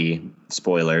Loki.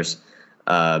 Spoilers.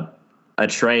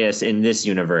 Atreus in this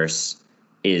universe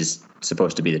is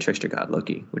supposed to be the trickster god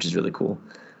Loki, which is really cool.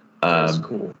 That's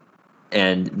cool.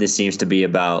 And this seems to be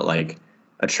about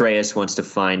Atreus wants to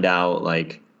find out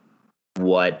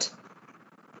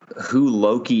who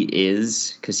Loki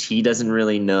is, because he doesn't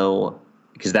really know,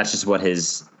 because that's just what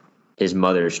his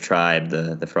mother's tribe,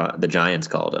 the giants,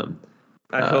 called him.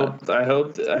 I hope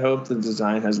the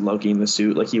design has Loki in the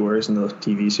suit like he wears in the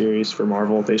TV series for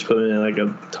Marvel. They just put him in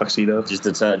a tuxedo. Just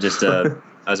a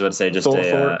I was about to say a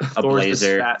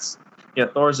blazer.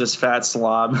 Thor's this fat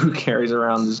slob who carries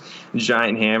around this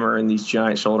giant hammer and these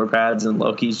giant shoulder pads, and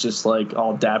Loki's just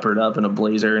all dappered up in a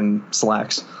blazer and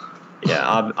slacks.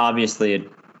 Yeah, obviously,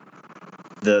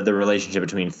 the relationship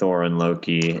between Thor and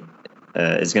Loki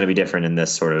is going to be different in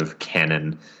this sort of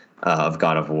canon of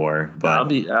God of War. But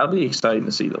I'll be excited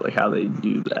to see how they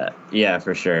do that. Yeah,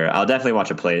 for sure. I'll definitely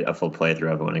watch a full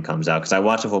playthrough of it when it comes out, because I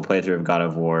watched a full playthrough of God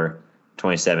of War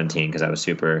 2017 because I was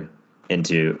super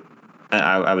into.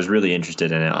 I was really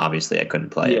interested in it. Obviously, I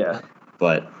couldn't play it.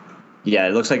 But yeah,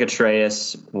 it looks like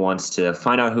Atreus wants to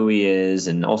find out who he is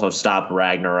and also stop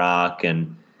Ragnarok.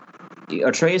 And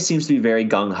Atreus seems to be very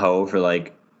gung ho for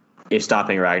if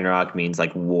stopping Ragnarok means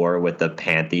war with the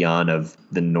pantheon of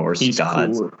the Norse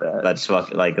gods. Cool with that.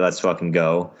 Let's fucking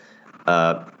go.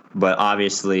 But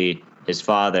obviously, his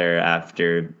father,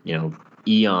 after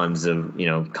eons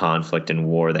of conflict and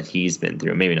war that he's been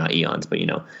through, maybe not eons, but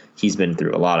he's been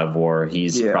through a lot of war.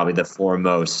 He's probably the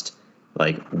foremost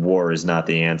war is not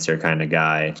the answer kind of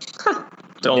guy.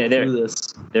 Don't do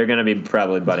this. They're going to be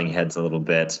probably butting heads a little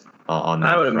bit on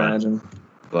that. I would front. imagine.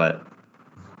 But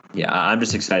yeah, I'm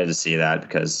just excited to see that,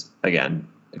 because again,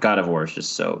 God of War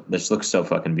is this looks so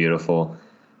fucking beautiful,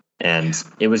 and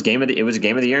it was game of the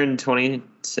year in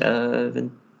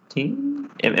 2017.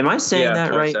 Am I saying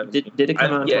that right? Did it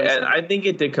come out? Yeah, I think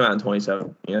it did come out in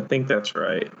 2017. I think that's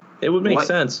right. It would make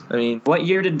sense. I mean, what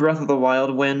year did Breath of the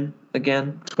Wild win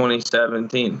again?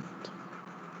 2017.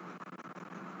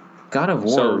 God of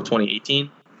War. So 2018.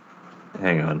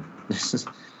 Hang on,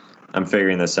 I'm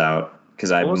figuring this out.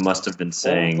 Because I must have been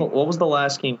saying. What was the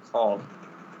last game called?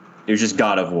 It was just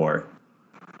God of War.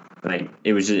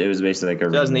 It was basically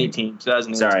 2018.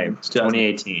 Sorry,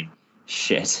 2018.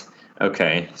 Shit.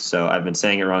 Okay, so I've been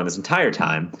saying it wrong this entire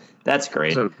time. That's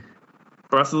great. So,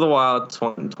 Breath of the Wild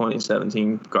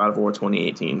 2017, God of War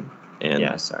 2018, and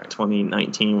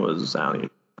 2019 was I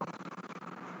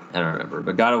don't remember,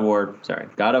 but God of War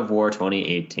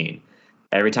 2018.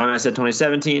 Every time I said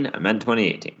 2017, I meant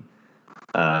 2018.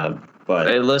 But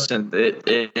hey, listen,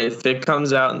 if it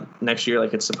comes out next year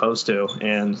like it's supposed to,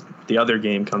 and the other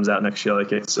game comes out next year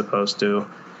like it's supposed to,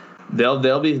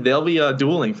 they'll be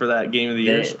dueling for that game of the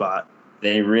year spot.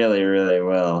 They really, really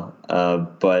will.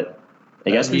 But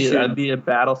I guess that'd be a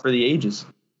battle for the ages.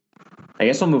 I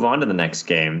guess we'll move on to the next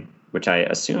game, which I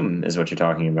assume is what you're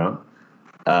talking about.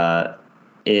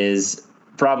 Is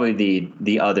probably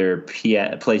the other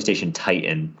PlayStation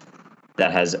Titan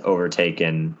that has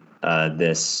overtaken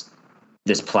this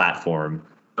platform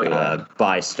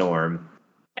by storm.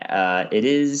 It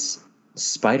is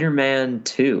Spider-Man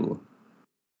 2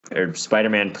 or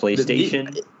Spider-Man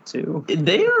PlayStation 2.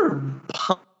 They are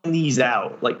pumping these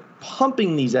out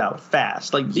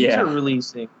fast. These are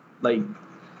releasing with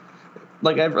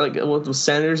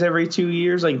senators every 2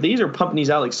 years. These are pumping these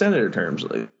out like senator terms.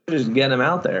 Just get them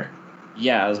out there.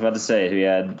 Yeah, I was about to say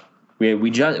it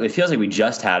feels like we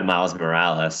just had Miles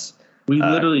Morales. We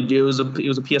literally did. It was a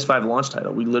PS5 launch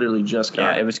title. We literally just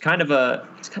got. Yeah, it was kind of a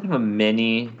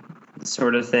mini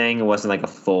sort of thing. It wasn't like a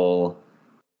full.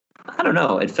 I don't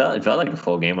know. It felt like a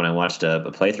full game when I watched a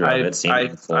playthrough of it. It seemed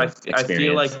like a full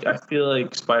experience. I feel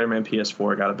like Spider-Man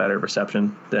PS4 got a better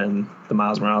reception than the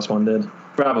Miles Morales one did.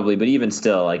 Probably, but even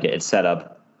still, it set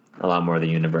up a lot more of the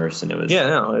universe, and it was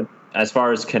as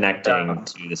far as connecting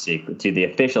to the sequel, to the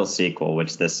official sequel,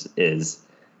 which this is.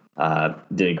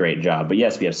 did a great job. But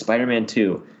yes, we have Spider-Man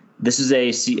 2. This is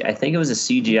I think it was a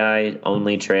CGI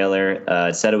only trailer.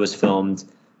 It said it was filmed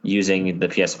using the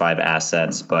PS5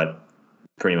 assets, but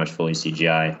pretty much fully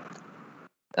CGI.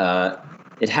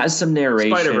 It has some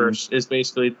narration. Spider-Verse is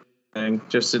basically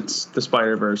just it's the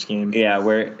Spider-Verse game. Yeah,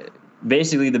 where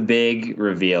basically the big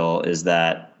reveal is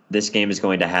that this game is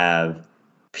going to have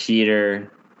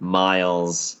Peter,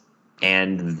 Miles,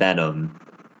 and Venom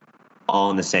all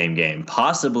in the same game,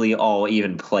 possibly all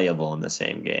even playable in the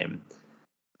same game,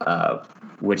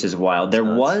 which is wild. There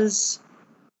was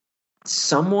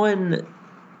someone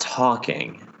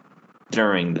talking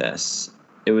during this.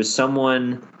 It was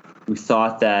someone who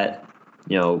thought that,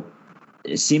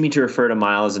 seeming to refer to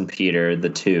Miles and Peter, the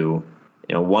two,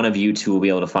 one of you two will be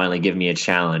able to finally give me a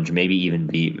challenge, maybe even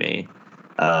beat me.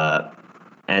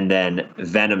 And then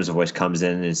Venom's voice comes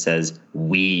in and says,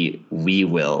 we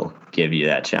will give you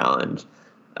that challenge,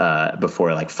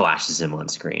 before it flashes him on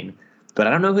screen. But I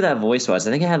don't know who that voice was.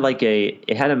 I think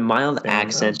it had a mild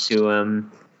accent to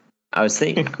him. I was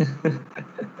thinking,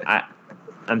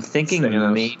 I'm thinking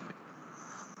maybe,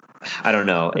 I don't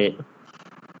know.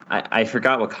 I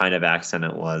forgot what kind of accent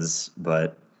it was,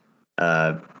 but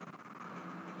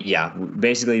yeah,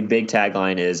 basically big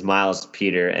tagline is Miles,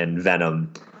 Peter, and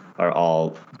Venom are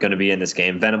all going to be in this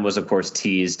game. Venom was, of course,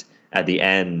 teased at the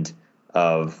end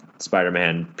of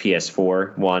Spider-Man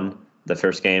PS4 1, the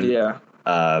first game. Yeah.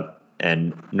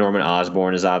 And Norman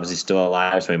Osborn is obviously still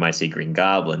alive, so we might see Green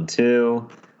Goblin too.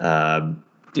 Do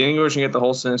you think we're going to get the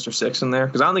whole Sinister Six in there?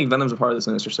 Because I don't think Venom's a part of the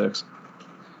Sinister Six.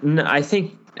 No, I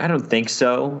don't think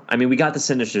so. I mean, we got the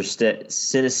Sinister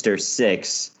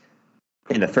Six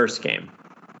in the first game.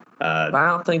 But I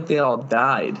don't think they all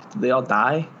died. Did they all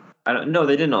die? I don't know.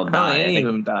 They didn't all die. Any of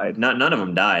them died. None of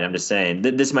them died. I'm just saying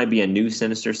this might be a new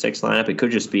Sinister Six lineup. It could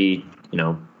just be,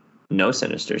 no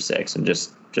Sinister Six and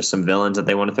just some villains that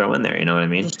they want to throw in there. You know what I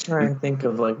mean? I'm just trying to think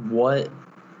of what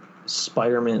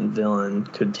Spider-Man villain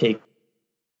could take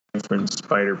different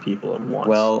Spider people at once.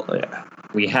 Well, yeah.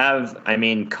 We have,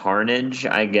 Carnage,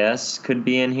 I guess, could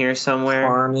be in here somewhere.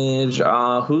 Carnage.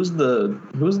 Who's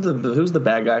the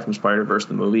bad guy from Spider-Verse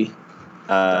the movie?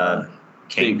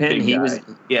 Kingpin. Big he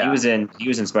guy. was in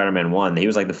Spider-Man 1. He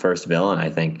was the first villain, I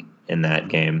think, in that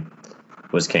game.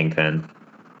 Was Kingpin.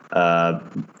 I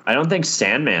don't think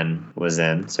Sandman was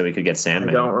in, so we could get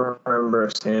Sandman. I don't remember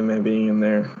Sandman being in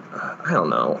there. I don't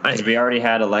know. We already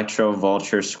had Electro,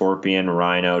 Vulture, Scorpion,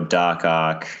 Rhino, Doc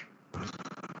Ock.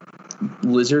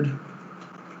 Lizard?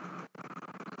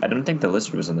 I don't think the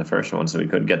Lizard was in the first one, so we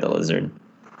couldn't get the Lizard.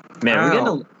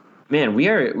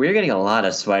 We're getting a lot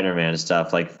of Spider-Man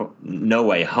stuff. No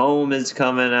Way Home is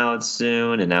coming out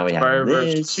soon, and now we have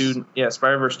Spider-Verse 2. Yeah,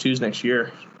 Spider-Verse 2's next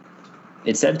year.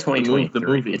 It said 2023. The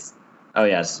movie.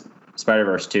 Yes,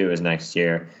 Spider-Verse 2 is next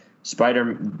year.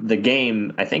 The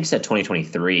game, I think, said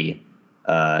 2023. In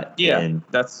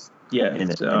the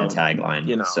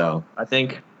tagline. So I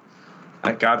think,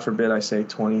 God forbid I say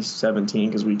 2017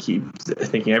 because we keep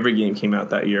thinking every game came out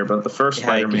that year. But the first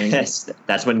Spider-Man,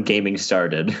 that's when gaming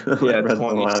started. Yeah,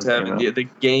 2017. Yeah, the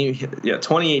game. Yeah,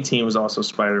 2018 was also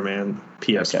Spider-Man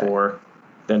PS4. Okay.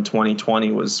 Then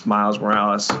 2020 was Miles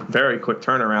Morales. Very quick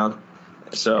turnaround.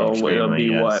 So it'll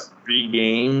be 3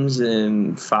 games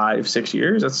in 5-6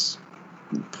 years. That's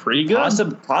pretty good.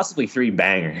 Possibly 3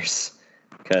 bangers.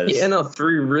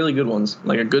 3 really good ones,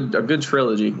 a good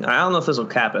trilogy. I don't know if this will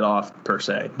cap it off per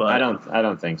se, but I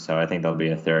don't think so. I think there'll be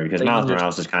a third because Miles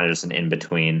Morales is kind of just an in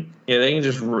between. Yeah, they can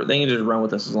just run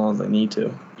with this as long as they need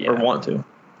to or want to.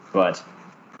 But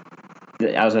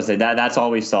I was gonna say that's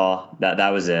all we saw. That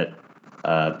was it.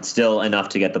 Still enough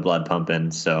to get the blood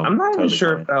pumping. So I'm not even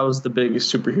sure if that was the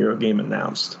biggest superhero game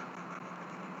announced.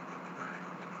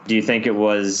 Do you think it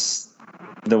was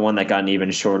the one that got an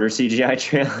even shorter CGI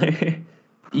trailer?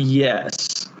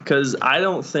 Yes, because I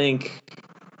don't think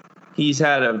he's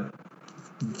had a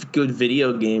good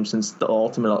video game since the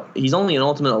Ultimate. He's only in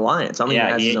Ultimate Alliance. I don't think he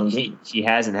has his own game. He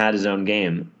hasn't had his own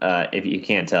game. If you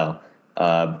can't tell,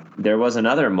 there was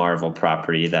another Marvel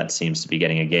property that seems to be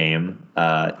getting a game.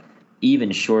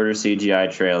 Even shorter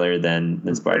CGI trailer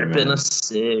than Spider-Man. Been a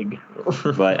sig.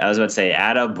 But I was about to say,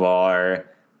 at a bar,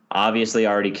 obviously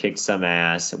already kicked some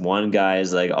ass. One guy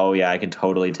is like, "Oh yeah, I can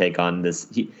totally take on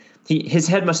this." His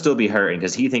head must still be hurting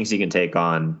because he thinks he can take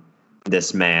on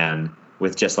this man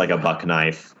with just a buck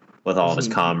knife with all of his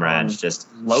comrades just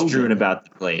strewn about the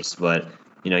place. But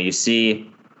you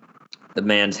see the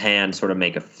man's hand sort of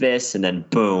make a fist, and then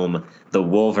boom, the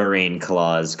Wolverine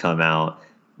claws come out.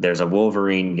 There's a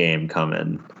Wolverine game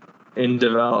coming. In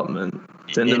development.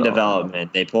 In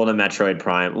development. They pulled a Metroid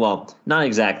Prime. Well, not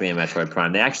exactly a Metroid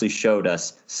Prime. They actually showed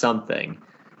us something.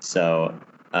 So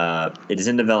it is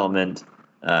in development.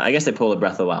 I guess they pulled a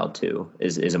Breath of the Wild 2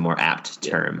 is a more apt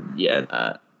term.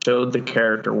 Yeah. Showed the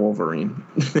character Wolverine.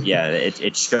 Yeah,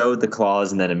 it showed the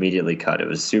claws and then immediately cut. It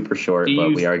was super short,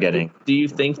 but we are getting. Do you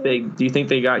think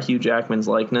they got Hugh Jackman's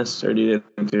likeness, or do you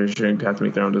think they're going to have to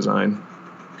make their own design?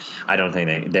 I don't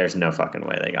think there's no fucking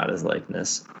way they got his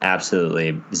likeness.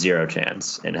 Absolutely zero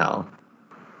chance in hell.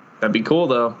 That'd be cool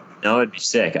though. No, it'd be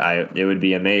sick. It would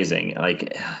be amazing.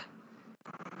 Like,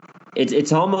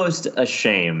 it's almost a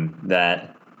shame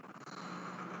that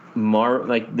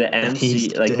the MC He's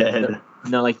dead.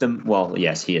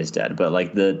 Yes, he is dead, but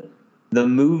like the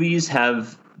movies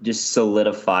have just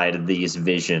solidified these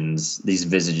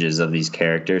visages of these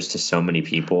characters to so many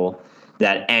people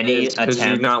that any attempt, because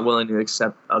you're not willing to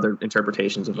accept other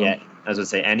interpretations of them. Yeah, I was gonna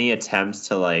say any attempts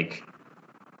to like,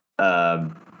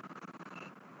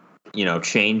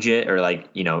 change it, or like,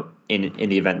 in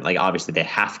the event, like obviously they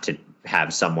have to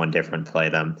have someone different play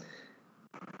them.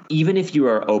 Even if you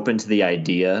are open to the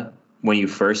idea, when you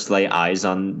first lay eyes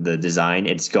on the design,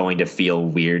 it's going to feel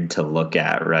weird to look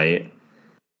at, right?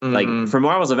 Mm-hmm. Like for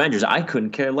Marvel's Avengers, I couldn't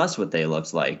care less what they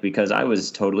looked like because I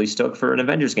was totally stoked for an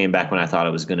Avengers game back when I thought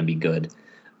it was going to be good.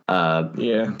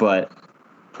 But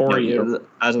for you,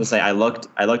 I was going to say I looked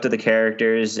at the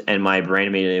characters and my brain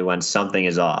immediately went, something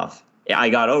is off. I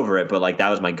got over it, but like that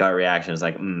was my gut reaction. It's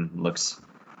like, looks.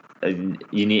 I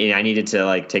needed to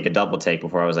like take a double take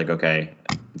before I was like, okay,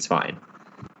 it's fine.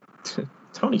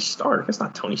 Tony Stark. That's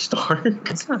not Tony Stark.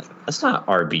 That's not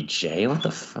RBJ. What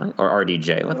the fuck? Or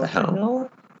RDJ. What the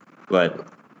hell? But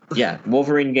yeah,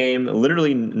 Wolverine game.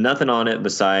 Literally nothing on it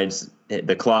besides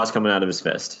the claws coming out of his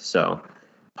fist. So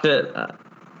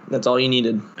that's all you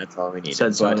needed. That's all we needed.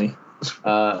 Said Sony.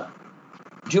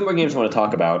 Two more games I want to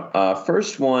talk about.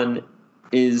 First one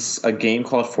is a game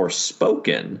called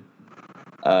Forspoken,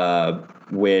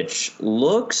 which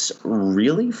looks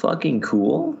really fucking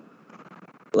cool.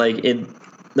 Like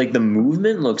the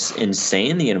movement looks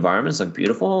insane. The environments look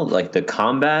beautiful. Like the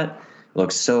combat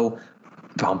looks so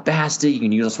bombastic. You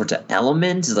can use all sorts of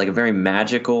elements. It's like a very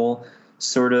magical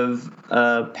sort of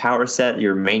power set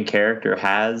your main character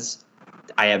has.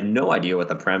 I have no idea what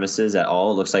the premise is at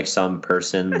all. It looks like some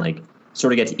person like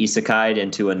sort of gets isekai'd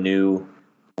into a new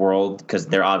world because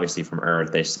they're obviously from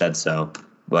Earth. They said so,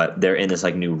 but they're in this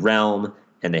like new realm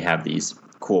and they have these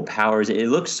cool powers. It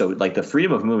looks so like the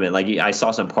freedom of movement. Like I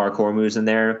saw some parkour moves in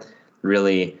there,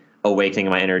 really awakening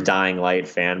my inner Dying Light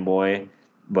fanboy.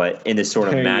 But in this sort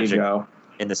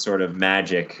of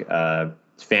magic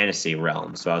fantasy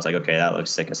realm. So I was like, okay, that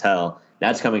looks sick as hell.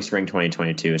 That's coming spring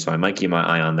 2022. So I might keep my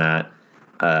eye on that.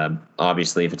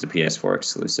 Obviously, if it's a PS4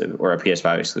 exclusive or a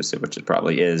PS5 exclusive, which it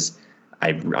probably is,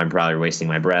 I'm probably wasting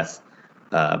my breath.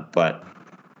 But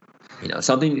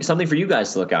something for you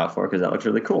guys to look out for because that looks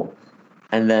really cool.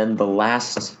 And then the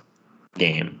last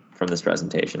game from this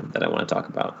presentation that I want to talk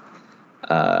about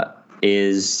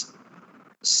is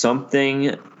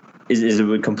something is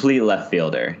a complete left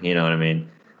fielder. You know what I mean?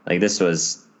 Like this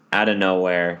was out of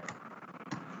nowhere,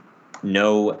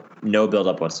 no build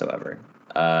up whatsoever.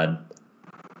 An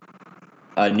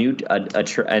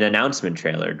announcement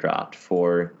trailer dropped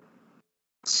for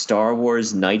Star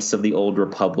Wars Knights of the Old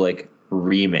Republic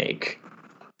remake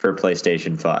for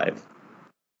PlayStation 5.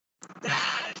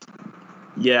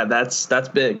 Yeah, that's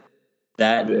big.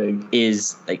 That big.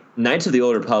 Is like Knights of the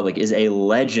Old Republic is a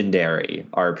legendary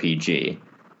RPG.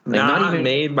 Like, not even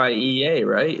made by EA,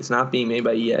 right? It's not being made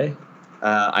by EA.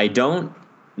 I don't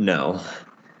know.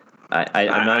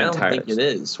 I'm not entirely. I don't think it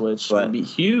is, which would be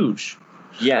huge.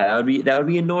 Yeah, that would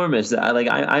be enormous.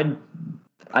 I'd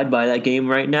buy that game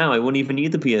right now. I wouldn't even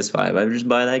need the PS5. I would just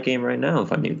buy that game right now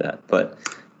if I knew that. But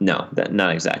no,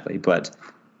 not exactly. But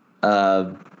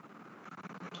Knights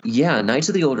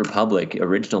of the Old Republic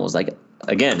original is like,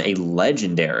 again, a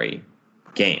legendary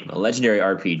game, a legendary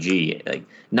RPG. Like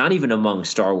not even among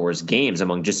Star Wars games,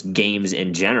 among just games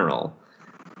in general.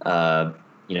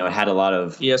 It had a lot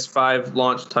of PS5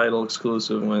 launch title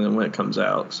exclusive when it comes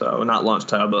out. So not launch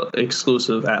title, but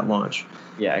exclusive at launch.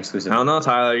 Yeah, exclusive. I don't know,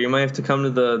 Tyler. You might have to come to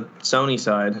the Sony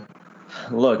side.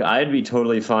 Look, I'd be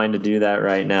totally fine to do that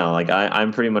right now. Like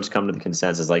I'm pretty much come to the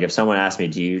consensus. Like if someone asked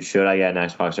me, should I get an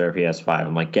Xbox or a PS5?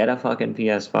 I'm like, get a fucking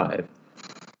PS5.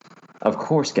 Of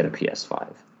course, get a PS5.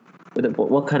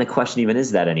 What kind of question even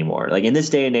is that anymore? Like in this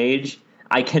day and age,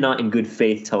 I cannot in good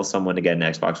faith tell someone to get an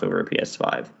Xbox over a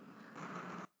PS5.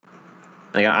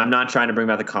 Like I'm not trying to bring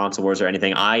back the console wars or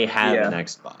anything. I have an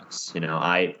Xbox.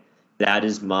 That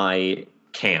is my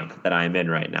camp that I'm in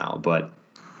right now. But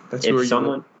that's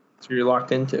who you're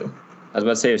locked into. I was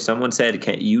about to say, if someone said,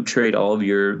 "Can you trade all of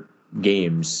your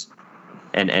games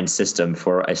and system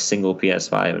for a single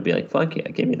PS5, I would be like, fuck yeah,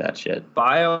 give me that shit.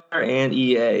 BioWare and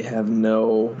EA have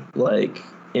no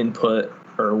input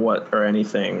or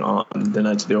anything on the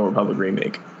Knights of the Old Republic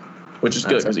remake, which is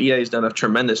good because EA's done a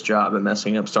tremendous job at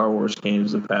messing up Star Wars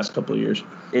games the past couple of years.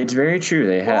 It's very true.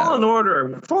 They have Fallen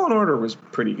Order was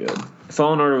pretty good.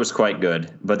 Fallen Order was quite good,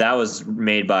 but that was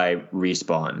made by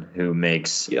Respawn, who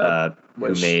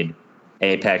made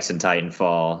Apex and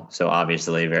Titanfall, so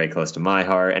obviously very close to my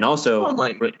heart. And also,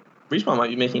 Respawn might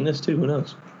be making this too. Who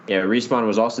knows? Yeah, Respawn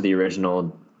was also the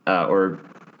original, or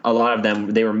a lot of them.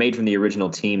 They were made from the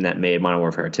original team that made Modern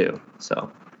Warfare 2.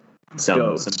 So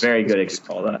some very good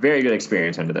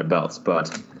experience under their belts.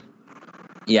 But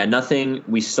yeah, nothing.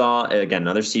 We saw again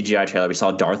another CGI trailer. We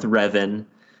saw Darth Revan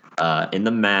in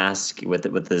the mask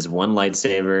with his one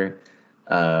lightsaber,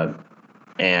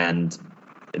 and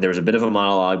there was a bit of a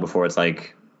monologue before it's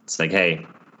like, hey,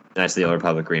 Knights of the Old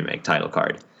Republic remake title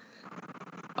card.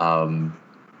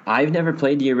 I've never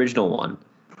played the original one.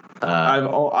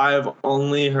 I've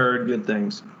only heard good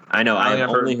things. I know. I've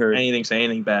only heard anything say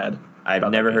anything bad.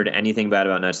 I've never heard anything bad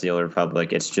about Knights of the Old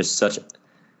Republic. It's just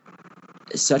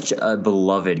such a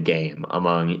beloved game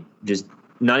among just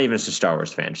not even just Star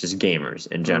Wars fans, just gamers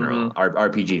in general,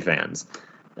 RPG fans.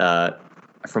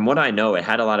 From what I know, it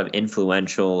had a lot of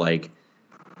influential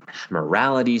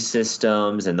morality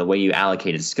systems and the way you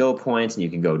allocated skill points, and you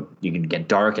can get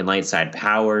dark and light side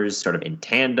powers sort of in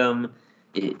tandem.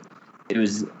 It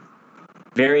was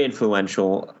very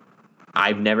influential.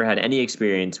 I've never had any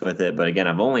experience with it, but again,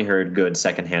 I've only heard good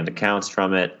secondhand accounts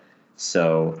from it.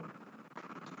 So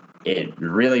it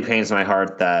really pains my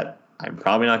heart that I'm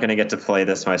probably not going to get to play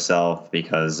this myself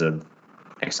because of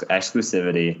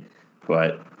exclusivity,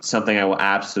 but something I will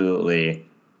absolutely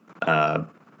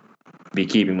be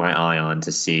keeping my eye on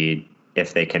to see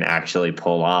if they can actually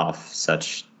pull off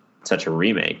such a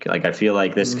remake. I feel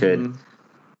like this could,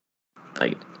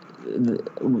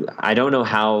 I don't know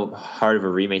how hard of a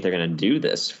remake they're going to do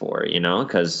this for,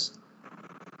 because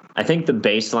I think the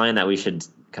baseline that we should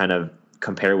kind of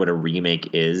compare what a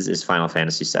remake is Final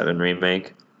Fantasy VII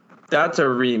Remake. That's a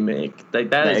remake.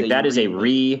 That is a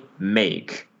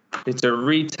remake. It's a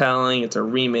retelling. It's a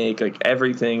remake.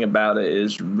 Everything about it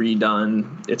is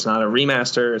redone. It's not a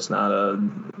remaster. It's not a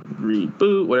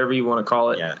reboot. Whatever you want to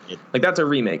call it. Yeah. That's a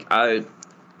remake. Final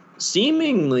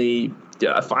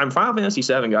Fantasy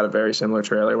VII got a very similar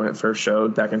trailer when it first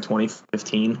showed back in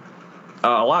 2015. A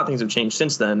lot of things have changed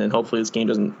since then, and hopefully this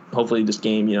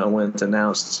game, when it's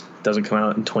announced, doesn't come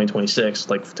out in 2026.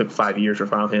 It took 5 years for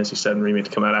Final Fantasy VII Remake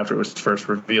to come out after it was first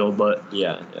revealed. But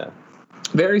yeah.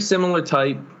 Very similar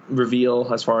type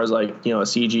reveal as far as a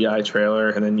CGI trailer,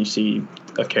 and then you see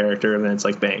a character, and then it's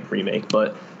bang, remake.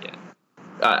 But yeah.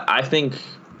 I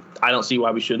don't see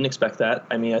why we shouldn't expect that.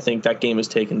 I mean, I think that game has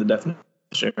taken the definition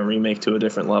of remake to a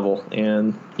different level,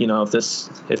 and if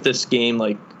this game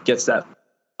gets that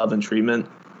love and treatment,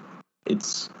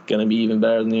 it's gonna be even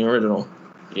better than the original.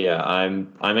 Yeah,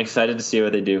 I'm excited to see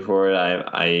what they do for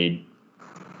it.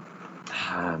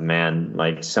 Man,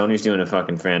 Sony's doing a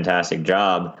fucking fantastic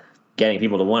job getting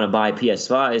people to want to buy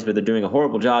PS5s, but they're doing a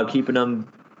horrible job keeping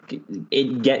them,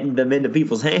 getting them into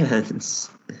people's hands.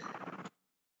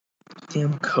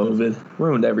 Damn COVID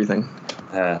ruined everything.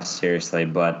 Seriously,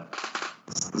 but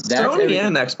Sony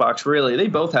and Xbox, really, they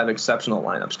both have exceptional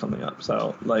lineups coming up.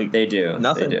 So they do.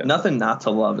 Nothing not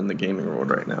to love in the gaming world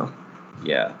right now.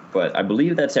 Yeah, but I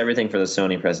believe that's everything for the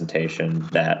Sony presentation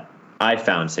that I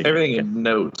found significant. Everything in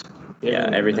note.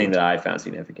 Yeah, everything that I found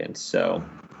significant. So,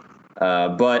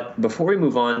 but before we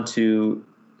move on to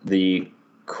the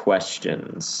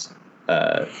questions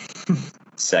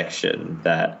section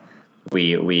that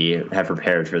we have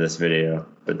prepared for this video,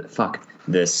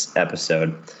 this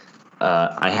episode,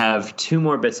 I have two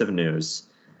more bits of news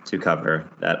to cover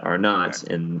that are not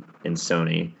in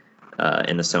Sony,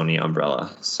 in the Sony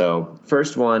umbrella. So,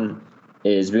 first one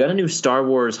is we got a new Star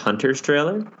Wars Hunters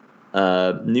trailer,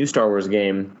 new Star Wars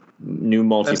game. New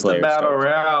multiplayer. That's the Battle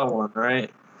Royale one, right?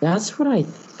 That's what I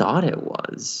thought it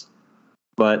was.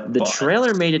 But the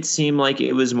trailer made it seem like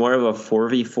it was more of a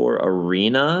 4v4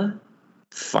 arena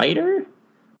fighter.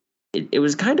 It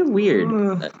was kind of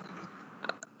weird.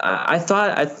 I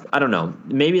thought, I don't know.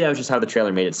 Maybe that was just how the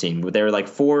trailer made it seem. But they were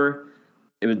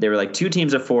there were two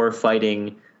teams of four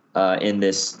fighting in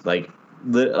this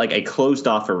a closed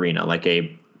off arena.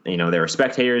 There were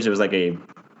spectators. It was a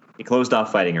closed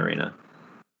off fighting arena.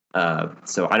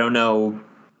 So I don't know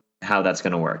how that's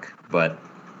going to work, but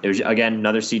it was, again,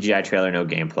 another CGI trailer, no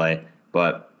gameplay,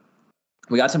 but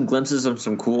we got some glimpses of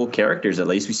some cool characters. At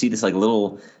least we see this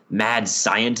little mad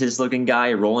scientist looking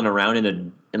guy rolling around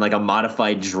in a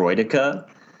modified droideka.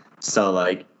 So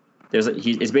like,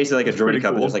 it's basically like a droid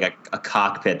cup. cool. There's like a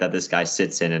cockpit that this guy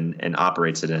sits in and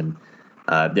operates it in.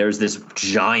 There's this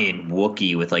giant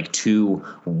Wookiee with like 2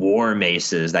 war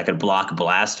maces that could block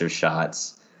blaster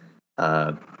shots.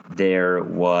 There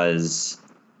was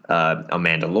a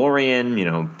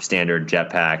Mandalorian, standard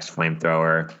jetpacks,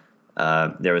 flamethrower.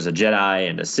 There was a Jedi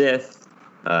and a Sith.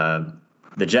 The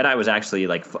Jedi was actually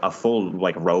like a full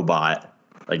like robot.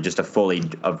 Like just a fully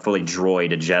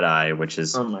droid Jedi, which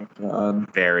is Oh my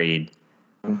god. very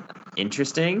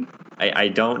interesting. I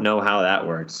don't know how that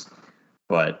works,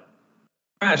 but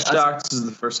I'm shocked this is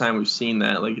the first time we've seen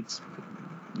that. Like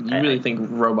you really think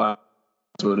robots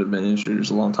would have been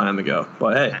introduced a long time ago?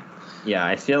 But hey, yeah,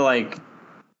 I feel like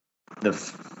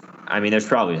there's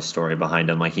probably a story behind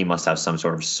him. Like he must have some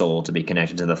sort of soul to be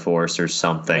connected to the Force or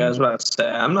something. yeah, I was about to say.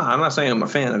 I'm not saying I'm a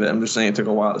fan of it. I'm just saying it took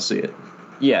a while to see it.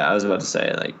 Yeah, I was about to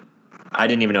say, like, I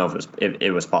didn't even know if it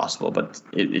was possible, but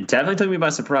it definitely took me by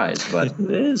surprise. But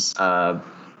It is.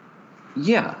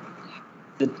 yeah,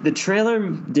 the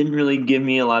trailer didn't really give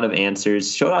me a lot of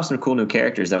answers. Showed off some cool new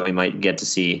characters that we might get to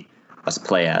see us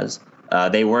play as.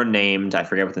 They were named. I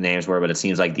forget what the names were, but it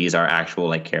seems like these are actual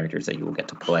like characters that you will get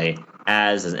to play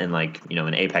as in like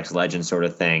an Apex Legends sort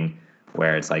of thing,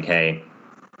 where it's like, hey,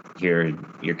 here are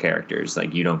your characters.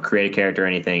 Like you don't create a character or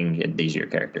anything. These are your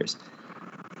characters.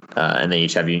 And they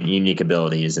each have unique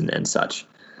abilities and such.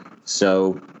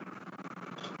 So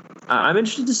I'm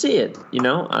interested to see it.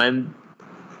 I'm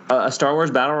a Star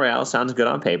Wars Battle Royale sounds good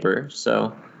on paper,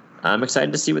 so I'm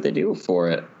excited to see what they do for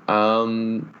it.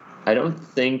 I don't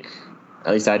think,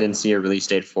 at least I didn't see a release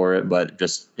date for it, but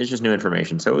it's just new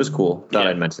information, so it was cool. Thought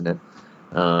I'd mention it.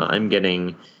 I'm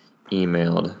getting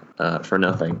emailed for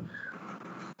nothing.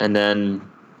 And then,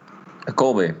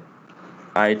 Colby,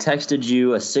 I texted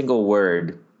you a single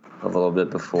word a little bit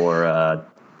before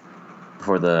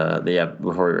we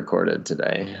recorded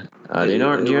today. Do you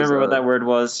remember what that word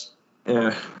was?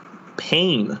 Yeah,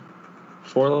 pain.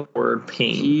 4-letter word,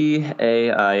 pain.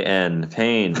 PAIN,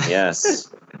 pain.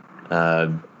 Yes.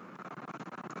 That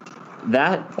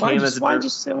came as why'd you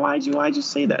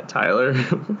say that, Tyler?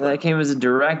 That came as a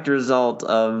direct result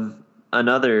of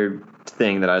another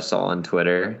thing that I saw on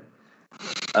Twitter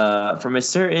from a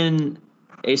certain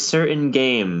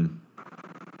game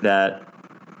that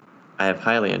I have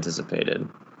highly anticipated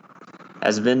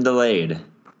has been delayed.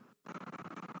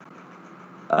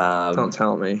 Don't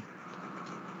tell me.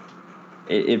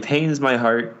 It pains my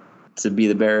heart to be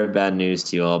the bearer of bad news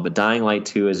to you all, but Dying Light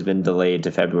 2 has been delayed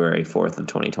to February 4th of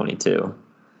 2022.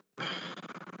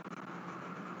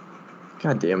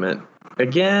 God damn it.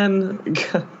 Again?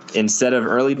 Instead of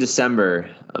early December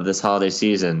of this holiday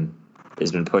season,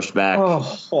 it's been pushed back.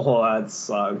 Oh, that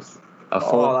sucks.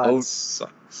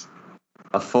 Sucks.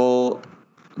 A full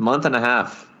month and a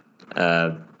half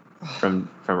from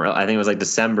I think it was like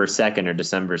December 2nd or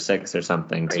December 6th or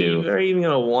something. Are you even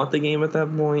going to want the game at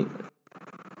that point?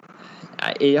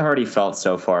 It already felt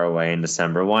so far away in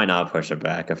December. Why not push it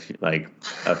back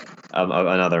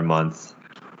another month?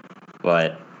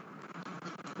 But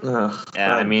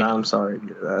I'm sorry to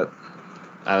hear that.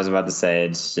 I was about to say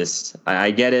it's just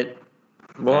I get it.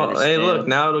 Well, hey, look,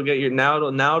 now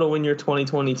it'll win your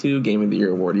 2022 Game of the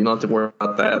Year award. You don't have to worry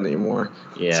about that anymore.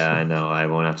 Yeah, I know. I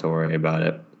won't have to worry about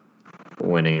it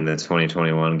winning the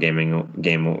 2021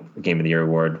 Game of the Year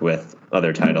award with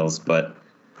other titles, but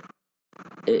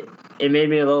it made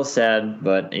me a little sad.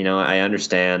 But I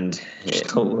understand.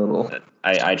 Just a little.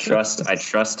 I trust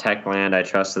Techland. I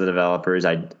trust the developers.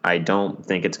 I don't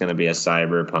think it's going to be a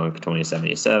Cyberpunk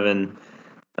 2077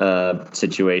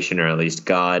 situation, or at least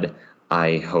God,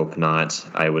 I hope not.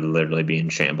 I would literally be in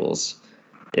shambles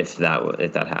if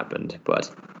that happened.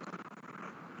 But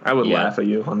I would laugh at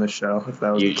you on this show if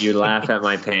that was. You laugh at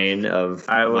my pain of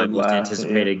my most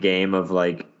anticipated game of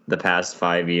like the past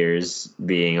 5 years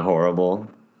being horrible.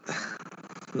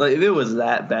 Like if it was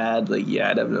that bad, like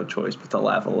I'd have no choice but to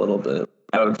laugh a little bit.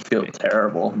 I would feel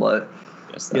terrible, but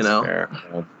fair.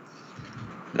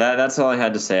 That's all I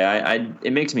had to say.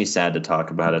 It makes me sad to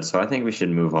talk about it, so I think we should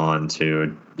move on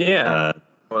to the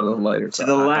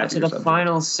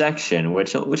final section,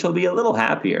 which will be a little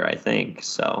happier, I think.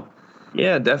 So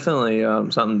yeah, definitely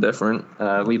something different.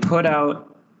 We put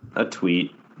out a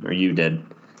tweet, or you did,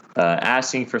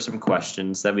 asking for some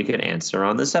questions that we could answer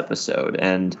on this episode,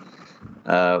 and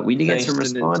we did get some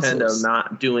responses. Nintendo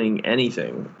not doing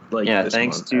anything this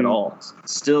thanks month to at all.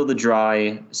 Still the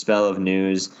dry spell of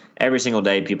news. Every single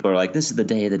day, people are like, "This is the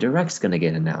day the Direct's going to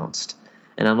get announced,"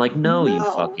 and I'm like, "No, you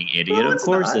fucking idiot! Of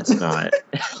course it's not."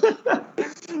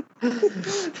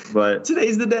 But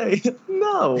today's the day.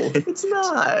 No, it's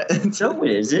not. no,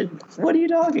 is it? What are you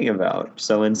talking about?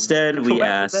 So instead, we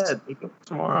asked.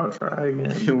 Tomorrow, I'll try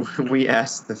again. We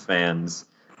asked the fans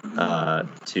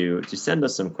to send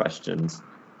us some questions,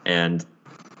 and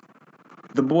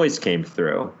the boys came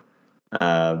through.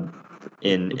 The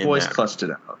boys clutched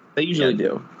it out. They usually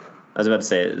do. I was about to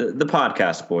say the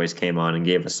podcast boys came on and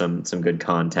gave us some good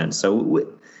content. So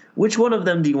which one of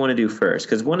them do you want to do first?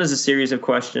 Because one is a series of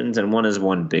questions and one is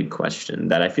one big question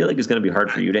that I feel like is going to be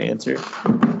hard for you to answer.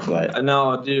 But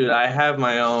no, dude, I have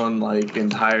my own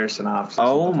entire synopsis.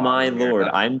 Oh my lord,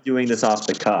 I'm doing this off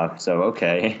the cuff. So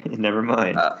okay, never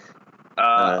mind.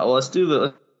 Let's do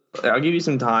the. I'll give you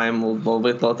some time. We'll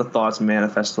let the thoughts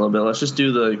manifest a little bit. Let's just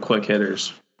do the quick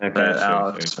hitters. Okay,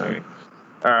 Alex. sure.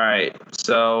 All right.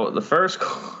 So the first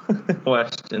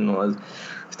question was,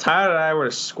 if Tyler and I were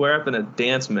to square up in a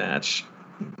dance match,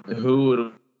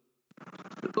 who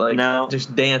would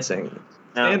just dancing,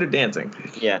 standard dancing?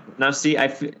 Yeah. Now, see,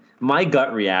 my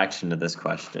gut reaction to this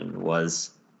question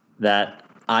was that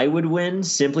I would win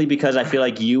simply because I feel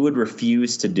like you would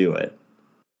refuse to do it.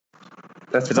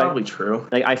 That's probably true.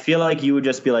 Like, I feel like you would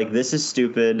just be like, "This is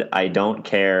stupid. I don't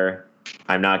care.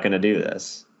 I'm not going to do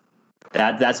this."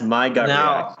 That's my gut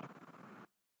reaction.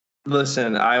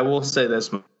 Listen, I will say this: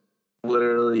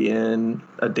 literally in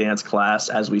a dance class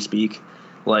as we speak,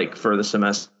 for the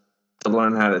semester, to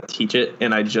learn how to teach it,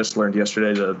 and I just learned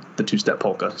yesterday the two-step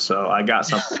polka. So I got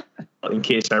something in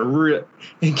case I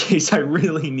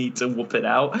really need to whoop it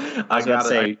out. I gotta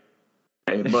say,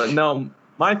 but no.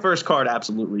 My first card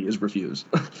absolutely is refuse.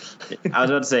 I was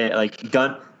about to say,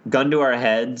 gun to our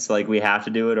heads, we have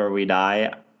to do it or we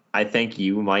die. I think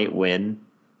you might win.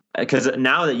 Because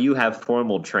now that you have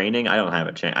formal training, I don't have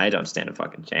a chance. I don't stand a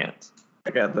fucking chance.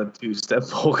 I got the two-step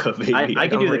polka, baby. I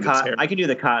can do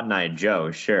the Cotton Eye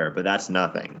Joe, sure, but that's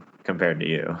nothing compared to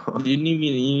you. You need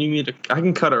me to. I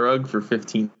can cut a rug for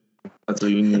 15. That's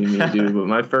what you need me to do. But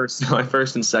my first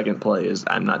and second play is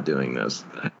I'm not doing this.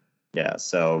 Yeah,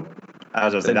 so I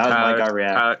was going to say, that was my gut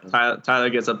reaction. Tyler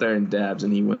gets up there and dabs,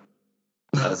 and he wins.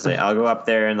 I'll go up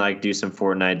there and do some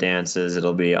Fortnite dances.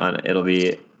 It'll be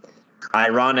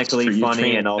ironically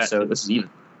funny, and also, I was going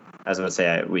to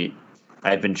say,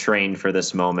 I've been trained for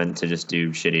this moment to just do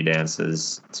shitty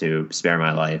dances to spare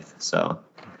my life. So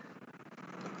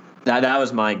that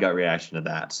was my gut reaction to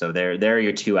that. So there are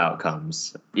your two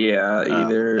outcomes. Yeah,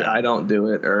 either I don't do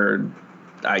it, or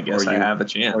I guess I have a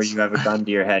chance. Or you have a gun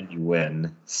to your head, you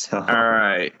win. So all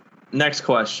right. Next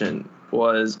question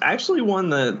was actually one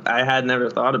that I had never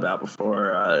thought about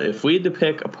before. If we had to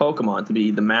pick a Pokemon to be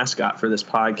the mascot for this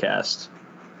podcast,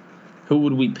 who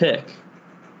would we pick?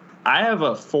 I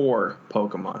have 4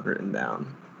 Pokemon written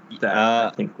down that I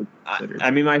think would be considered.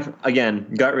 I mean, my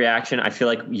gut reaction, I feel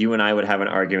like you and I would have an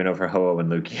argument over Ho-Oh and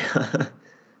Lugia.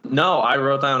 No, I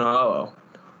wrote down Ho-Oh.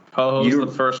 Ho-Oh's the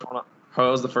first one.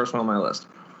 Ho-Oh's the first one on my list.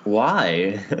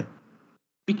 Why?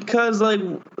 Because,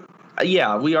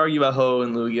 yeah, we argue about Ho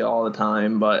and Lugia all the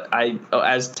time, but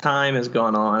as time has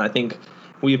gone on, I think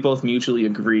we've both mutually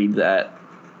agreed that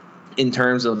in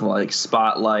terms of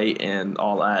spotlight and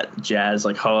all that jazz,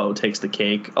 Ho takes the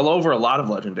cake over a lot of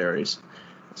legendaries.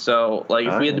 So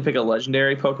if we had to pick a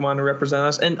legendary Pokemon to represent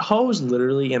us, and Ho-Oh's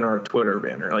literally in our Twitter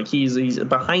banner, he's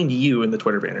behind you in the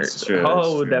Twitter banner.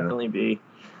 Ho would definitely be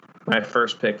my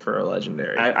first pick for a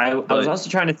legendary. I was also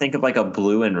trying to think of a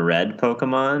blue and red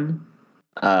Pokemon.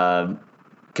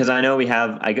 Because I know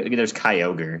there's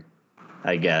Kyogre,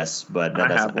 I guess, but I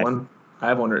have one. I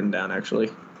have one written down actually.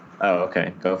 Oh,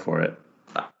 okay, go for it.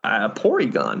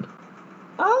 Porygon.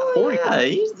 Oh,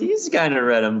 Porygon. Yeah, he's kind of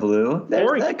red and blue.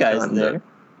 That guy's there.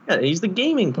 Yeah, he's the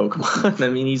gaming Pokemon. I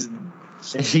mean,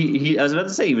 I was about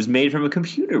to say he was made from a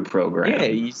computer program. Yeah,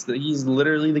 he's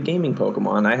literally the gaming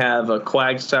Pokemon. I have a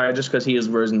Quagsire just because he has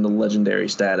risen to legendary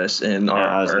status in our.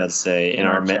 I was about to say in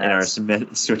our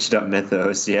switched up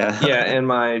mythos. Yeah. Yeah, and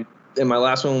my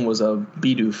last one was a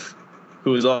Bidoof,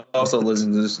 who is also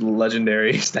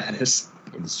legendary status.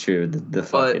 It's true. The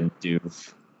fucking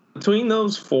doof. Between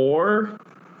those 4,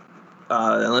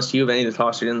 unless you have any to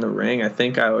toss it in the ring, I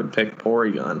think I would pick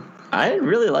Porygon. I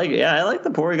really like it. Yeah, I like the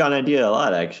Porygon idea a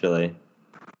lot, actually.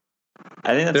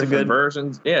 I think that's different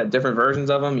versions. Yeah, different versions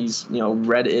of him. He's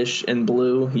reddish and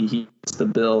blue. He's the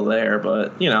bill there,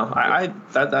 but I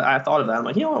thought of that. I'm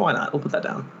like, why not? We'll put that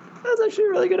down. That's actually a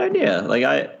really good idea.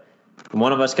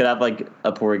 One of us could have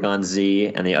a Porygon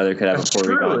Z, and the other could have a Porygon.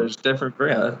 True. There's different.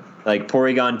 Yeah.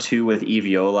 Porygon 2 with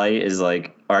Eviolite is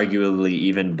arguably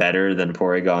even better than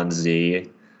Porygon Z.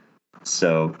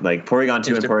 So Porygon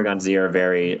 2 and Porygon Z are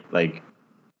very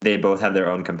they both have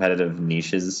their own competitive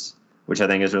niches. which I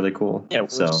think is really cool. Yeah,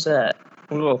 we're set.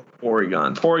 We'll go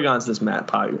Porygon. Porygon's this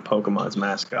Pokemon's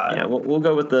mascot. Yeah, we'll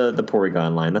go with the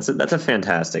Porygon line. That's a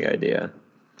fantastic idea.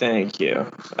 Thank you.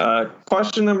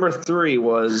 Question number 3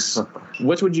 was,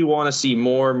 which would you want to see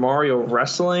more, Mario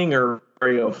wrestling or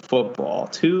Mario football?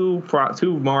 Two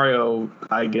Mario,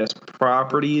 I guess,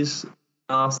 properties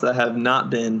that have not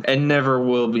been and never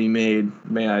will be made.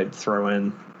 May I throw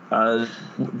in?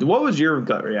 What was your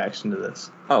gut reaction to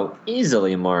this? Oh,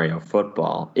 easily Mario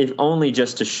football. If only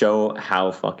just to show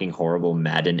how fucking horrible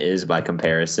Madden is by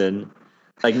comparison.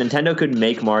 Like, Nintendo could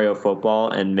make Mario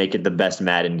football and make it the best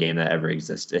Madden game that ever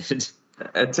existed.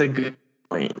 That's a good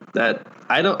point. That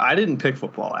I didn't pick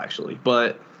football actually,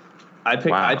 but I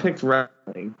picked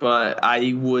wrestling. But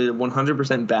I would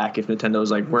 100% back if Nintendo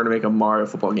was like, we're gonna make a Mario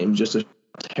football game just a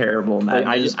terrible Madden.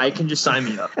 I can just sign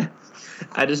me up.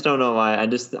 I just don't know why.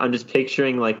 I'm just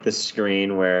picturing like the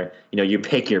screen where, you know, you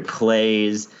pick your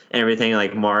plays and everything,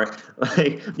 like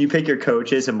you pick your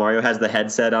coaches and Mario has the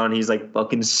headset on. He's like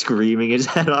fucking screaming his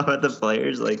head off at the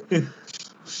players, like,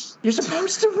 you're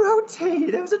supposed to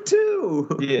rotate. That was a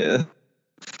 2. Yeah.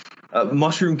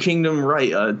 Mushroom Kingdom,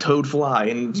 right? Toad fly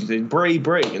and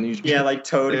break, and you like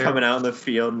Toad there. Coming out in the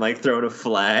field and like throwing a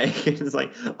flag. It's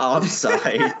like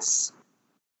offsides.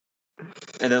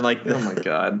 And then like, oh my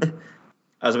god.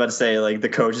 I was about to say, like, the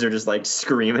coaches are just, like,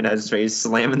 screaming at his face,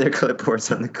 slamming their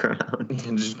clipboards on the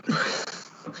ground.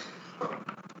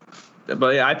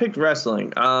 But, yeah, I picked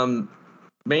wrestling.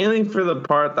 Mainly for the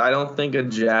part that I don't think a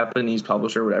Japanese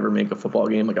publisher would ever make a football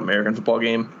game, like American football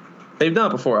game. They've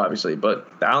done it before, obviously,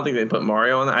 but I don't think they put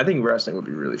Mario on that. I think wrestling would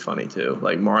be really funny, too.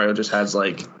 Like, Mario just has,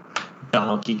 like,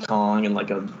 Donkey Kong and, like,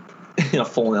 a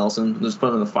full Nelson. Just put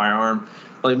him in the firearm.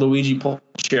 Like, Luigi pulls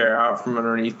a chair out from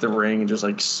underneath the ring and just,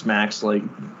 like, smacks, like,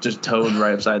 just Toad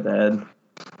right upside the head.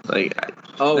 Like,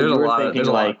 there's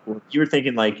a lot. You were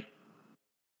thinking, like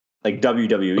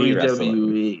WWE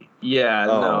wrestling. Yeah,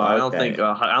 I don't think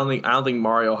I don't think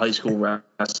Mario High School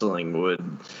Wrestling would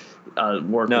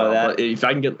work well. But if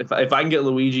I can get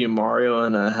Luigi and Mario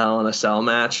in a Hell in a Cell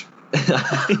match.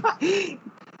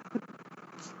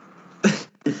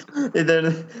 And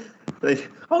then, like,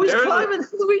 he's climbing.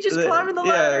 Luigi's climbing the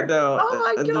ladder. Yeah, no. Oh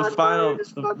my god!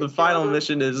 The final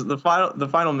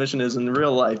mission is in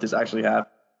real life. This actually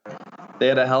happened. They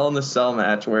had a Hell in a Cell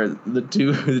match where the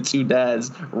two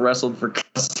dads wrestled for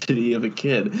custody of a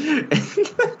kid.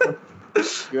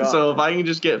 So if I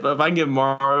can get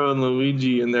Mario and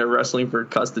Luigi and they're wrestling for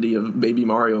custody of baby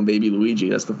Mario and baby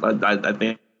Luigi, I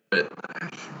think.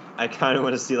 I kind of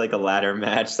want to see like a ladder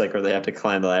match, like where they have to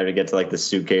climb the ladder to get to like the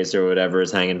suitcase or whatever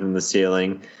is hanging from the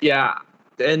ceiling. Yeah,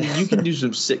 and you can do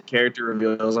some sick character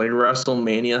reveals like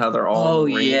WrestleMania, how they're all. Oh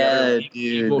yeah,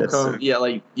 dude.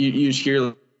 Like you just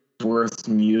hear Worth's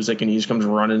music and he just comes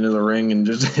running into the ring and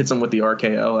just hits him with the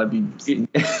RKO. That'd be.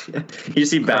 You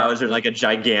see Bowser in like a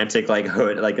gigantic like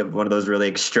hood, like one of those really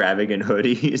extravagant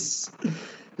hoodies,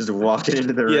 just walking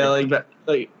into the ring. Yeah,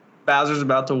 like Bowser's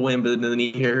about to win, but then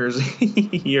he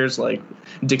hears like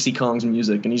Dixie Kong's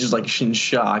music, and he's just like in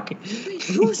shock.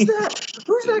 Who's that?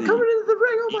 Who's that coming into the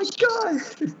ring? Oh my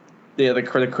god! Yeah, the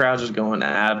crowd's just going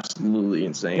absolutely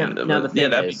insane. Now the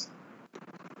thing is,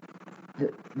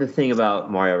 the thing about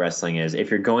Mario Wrestling is,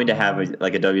 if you're going to have a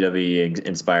WWE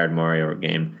inspired Mario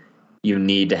game, you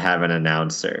need to have an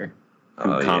announcer who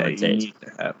commentates.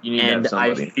 You need to have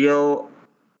somebody.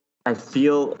 I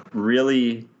feel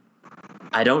really.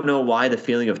 I don't know why the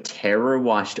feeling of terror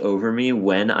washed over me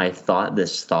when I thought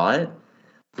this thought,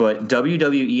 but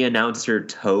WWE announcer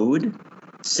Toad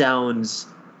sounds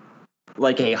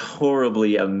like a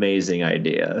horribly amazing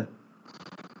idea.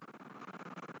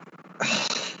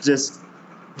 Just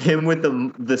him with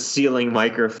the ceiling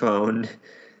microphone.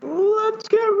 Let's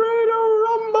get ready to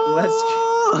rumble!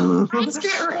 Let's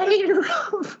get ready to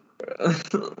rumble!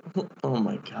 Oh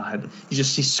my god!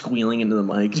 He's squealing into the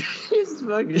mic. He's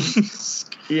fucking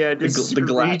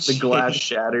the glass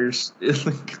shatters.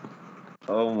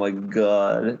 Oh my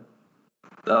god!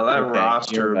 Oh, that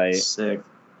roster is sick.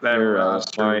 That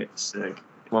roster is sick.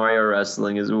 Mario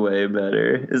Wrestling is way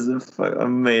better. It's an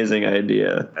amazing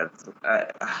idea. I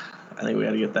think we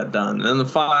got to get that done. And then the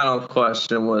final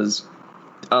question was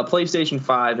PlayStation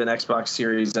 5 and Xbox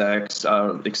Series X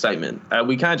excitement.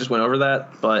 We kind of just went over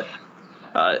that, but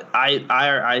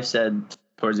I said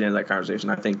towards the end of that conversation,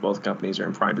 I think both companies are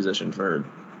in prime position for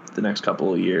the next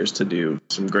couple of years to do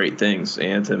some great things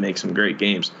and to make some great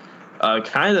games.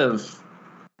 Kind of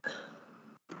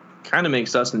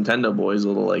makes us Nintendo boys a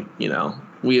little like, you know,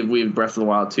 we have Breath of the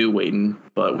Wild 2 waiting,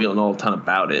 but we don't know a ton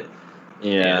about it.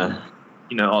 Yeah. And,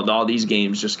 you know, all these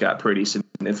games just got pretty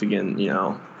significant, you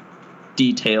know,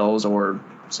 details or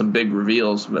some big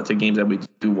reveals to games that we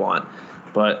do want.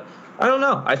 But I don't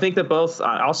know. I think that both.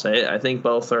 I'll say it. I think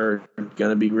both are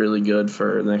going to be really good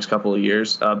for the next couple of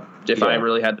years. If I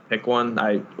really had to pick one,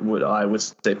 I would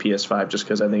say PS5 just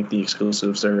because I think the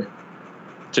exclusives are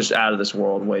just out of this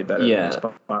world, way better. Yeah, than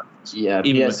Xbox. Yeah.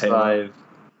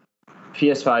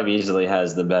 PS5 easily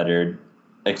has the better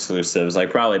exclusives, like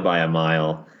probably by a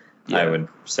mile. Yeah. I would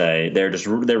say they're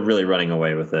really running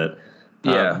away with it.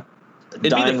 Yeah.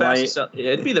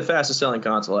 It'd be the fastest selling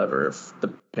console ever if the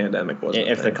pandemic wasn't.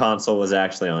 If the console was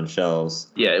actually on shelves.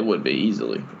 Yeah, it would be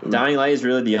easily. Dying Light is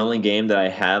really the only game that I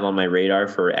have on my radar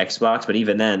for Xbox, but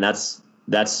even then, that's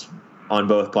on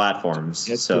both platforms.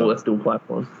 It's cool. That's dual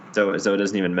platform. So it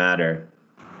doesn't even matter.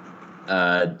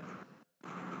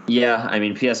 Yeah, I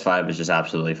mean, PS5 is just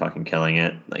absolutely fucking killing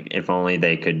it. Like, if only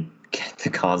they could get the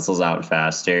consoles out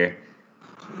faster.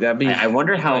 That'd be. I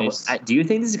wonder how. Nice. Do you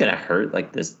think this is gonna hurt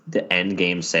like the end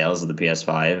game sales of the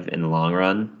PS5 in the long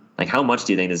run? Like, how much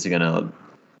do you think this is gonna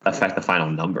affect the final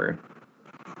number?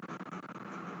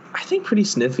 I think pretty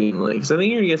significantly, because I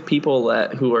think you're gonna get people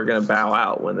who are gonna bow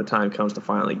out when the time comes to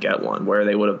finally get one, where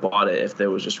they would have bought it if it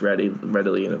was just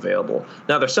readily and available.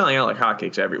 Now they're selling out like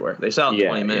hotcakes everywhere. They sell out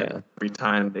 20 minutes every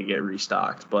time they get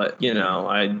restocked. But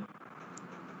I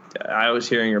was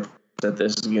hearing that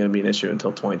this is going to be an issue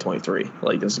until 2023.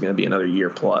 Like, this is going to be another year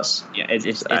plus. Yeah,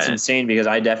 it's insane because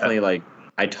I definitely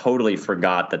I totally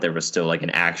forgot that there was still like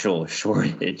an actual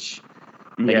shortage.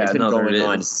 Like, it's been going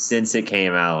on since it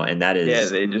came out, and that is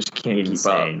they just can't keep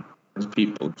up.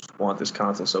 People just want this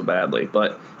console so badly,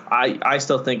 but I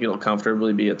still think it'll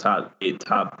comfortably be a top 8,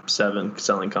 top 7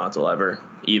 selling console ever,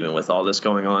 even with all this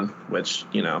going on. Which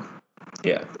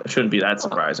it shouldn't be that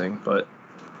surprising, but.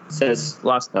 Says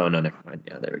lots. Oh no, never mind.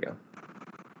 Yeah, there we go.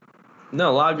 No,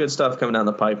 a lot of good stuff coming down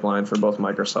the pipeline for both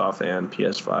Microsoft and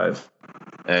PS5.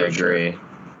 I agree. Sure.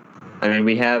 I mean,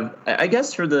 we have, I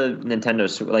guess, for the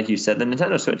Nintendo, like you said, the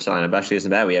Nintendo Switch lineup actually isn't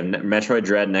bad. We have Metroid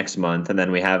Dread next month, and then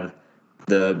we have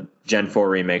the Gen 4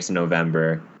 remakes in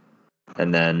November,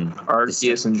 and then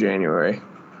Arceus in January.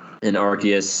 And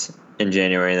Arceus in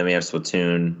January, and then we have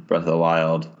Splatoon, Breath of the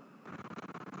Wild.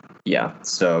 Yeah,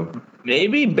 so.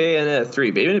 Maybe Bayonetta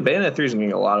 3. Bayonetta 3 is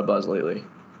getting a lot of buzz lately.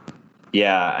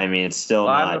 Yeah, I mean, it's still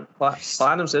not.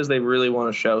 Platinum says they really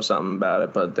want to show something about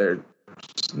it, but they're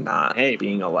just not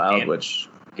being allowed.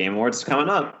 Game Awards coming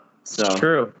up. So it's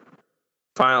true.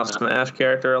 Final Smash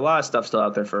character, a lot of stuff still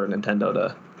out there for Nintendo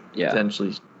to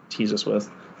potentially tease us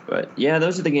with. But yeah,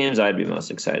 those are the games I'd be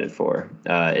most excited for.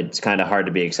 It's kind of hard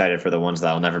to be excited for the ones that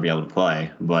I'll never be able to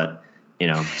play, but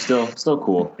still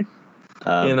cool.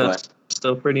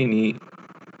 Still pretty neat.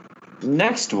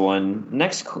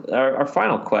 Our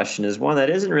final question is one that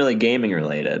isn't really gaming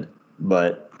related,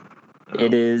 but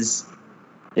it is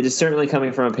certainly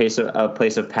coming from a place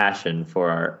of passion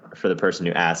for the person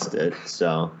who asked it.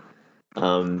 So,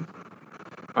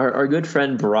 our good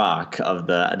friend Brock of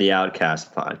the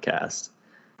Outcast podcast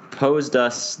posed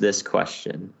us this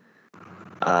question.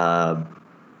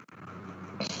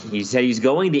 He said he's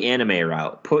going the anime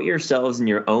route. Put yourselves in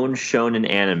your own shonen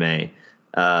anime.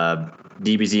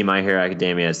 DBZ, My Hero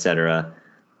Academia, etc.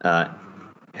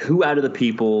 Who out of the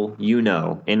people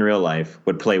in real life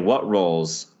would play what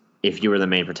roles if you were the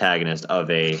main protagonist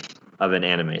of an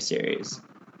anime series?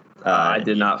 I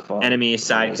did not follow. Enemy,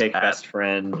 sidekick, best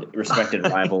friend, respected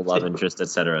rival, love interest,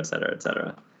 etc., etc.,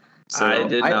 etc. So I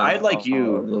did not. I'd like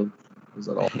you.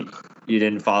 You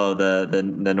didn't follow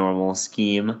the normal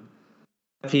scheme.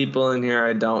 People in here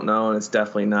I don't know, and it's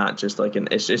definitely not just like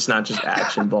it's not just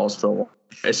action balls so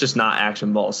it's just not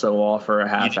action balls so all for a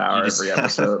half hour every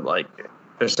episode. Like,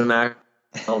 there's some action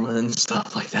and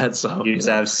stuff like that. So you just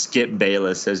have Skip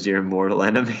Bayless as your mortal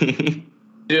enemy.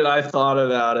 Dude, I thought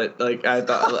about it. Like, I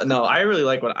thought, no, I really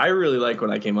like what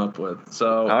I came up with.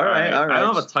 So all right. I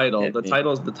don't have a title. The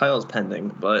title is pending,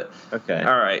 but okay.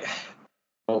 All right.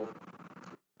 Well,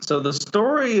 so the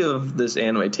story of this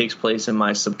anime takes place in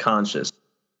my subconscious.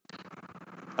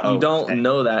 You don't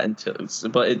know that until,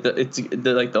 but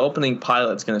the opening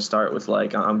pilot's going to start with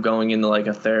like, I'm going into like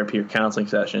a therapy or counseling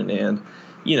session, and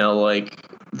like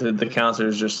the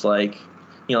counselor's just like,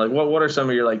 like what are some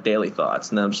of your like daily thoughts?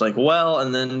 And then I'm just like, well,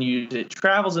 and then it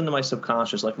travels into my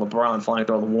subconscious like LeBron flying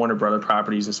through all the Warner Brother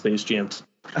properties in Space Jam,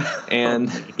 and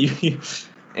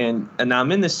and now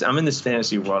I'm in this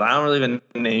fantasy world. I don't really have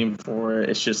a name for it.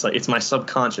 It's just like, it's my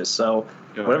subconscious. So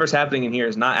whatever's happening in here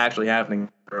is not actually happening in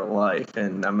real life,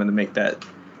 and I'm going to make that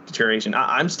deterioration.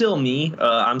 I'm still me.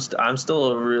 I'm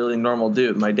still a really normal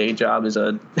dude. My day job is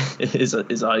a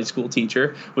high school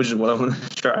teacher, which is what I'm going to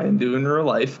try and do in real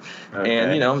life. Okay.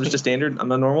 And I'm just a standard.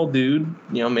 I'm a normal dude.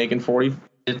 Making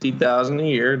 $40,000-$50,000 a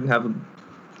year, and have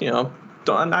I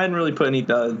didn't really put any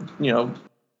details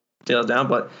down,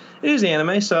 but it is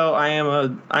anime. So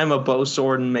I'm a bow,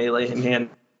 sword, and melee hand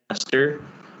master.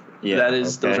 Yeah,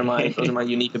 those are my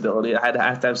unique ability. I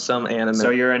have to have some anime.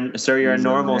 So you're a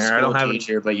normal there. I don't school have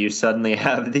teacher, but you suddenly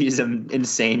have these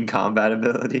insane combat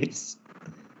abilities.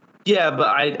 Yeah, but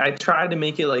I tried to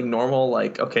make it like normal,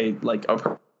 like okay, like I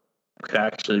could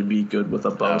actually be good with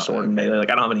a bow, sword, and melee. Like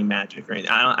I don't have any magic or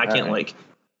anything. I can't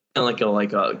go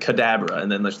like a Kadabra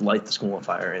and then just light the school on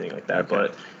fire or anything like that.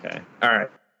 Okay. But all right,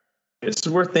 this is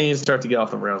where things start to get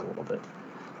off the rails a little bit.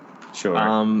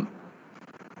 Sure.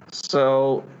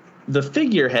 So the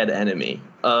figurehead enemy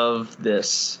of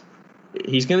this,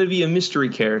 he's going to be a mystery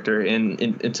character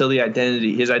until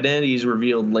his identity is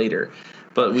revealed later.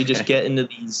 But we just get into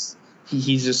these.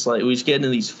 He's just like we just get into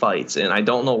these fights, and I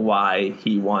don't know why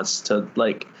he wants to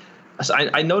like.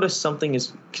 I noticed something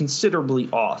is considerably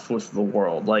off with the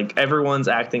world. Like everyone's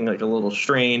acting like a little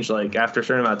strange. Like after a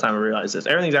certain amount of time, I realized this.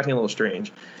 Everything's acting a little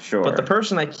strange. Sure. But the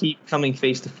person I keep coming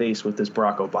face to face with is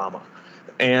Barack Obama.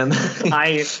 And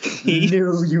I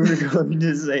knew you were going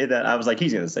to say that. I was like,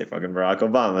 he's going to say fucking Barack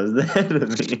Obama is the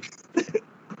enemy.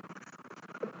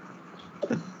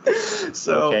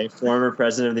 So okay, former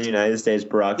president of the United States,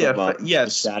 Barack Obama.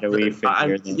 Yes, shadowy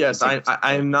figure.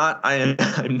 I'm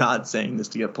not saying this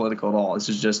to get political at all. This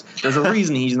is just there's a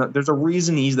reason he's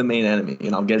the main enemy,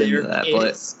 and I'll get into that.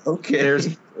 But okay,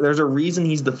 there's a reason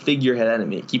he's the figurehead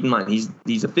enemy. Keep in mind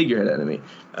he's a figurehead enemy.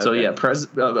 Okay. So yeah,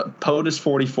 POTUS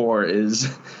 44 is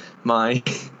my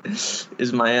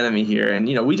enemy here, and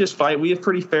we just fight. We have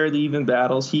pretty fairly even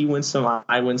battles. He wins some,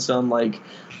 I win some. Like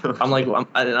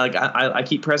I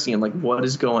keep pressing him. Like, what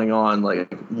is going on?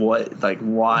 Like, what? Like,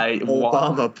 why?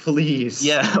 Obama, please.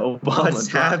 Yeah, Obama. What's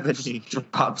happening?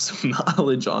 Drop some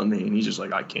knowledge on me, and he's just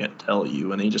like, I can't tell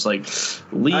you, and he just like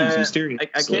leaves mysteriously.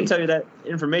 I can't tell you that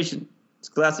information. It's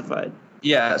classified.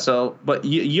 Yeah. So, but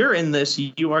you're in this.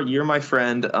 You're my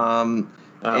friend. You're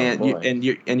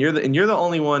the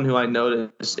only one who I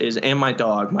noticed and my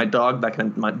dog. My dog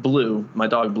my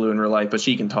dog Blue in real life, but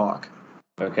she can talk.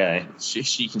 Okay.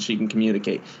 She can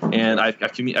communicate, and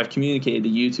I've communicated to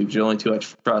YouTube. You're the only two I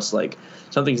trust. Like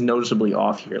something's noticeably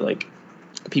off here. Like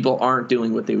people aren't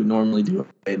doing what they would normally do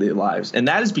in their lives, and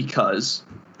that is because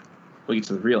we get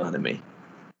to the real enemy.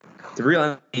 The real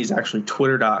enemy is actually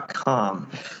Twitter.com,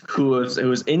 who has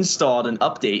installed an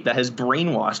update that has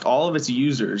brainwashed all of its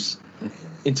users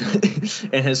into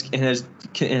and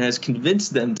has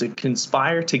convinced them to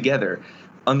conspire together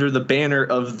under the banner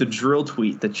of the drill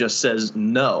tweet that just says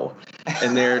no,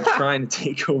 and they're trying to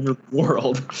take over the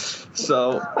world.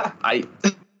 So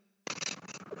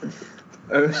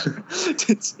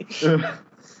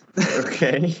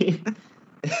okay.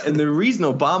 And the reason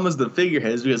Obama's the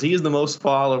figurehead is because he has the most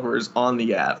followers on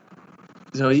the app.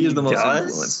 So he is the most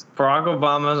influenced. Barack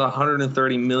Obama has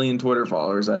 130 million Twitter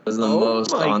followers. That is the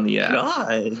most on the app.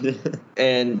 God.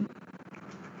 And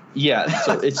yeah,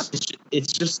 so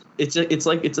it's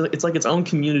like its own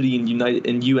community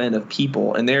in UN of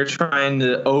people, and they're trying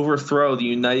to overthrow the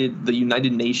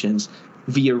United Nations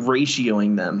via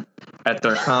ratioing them at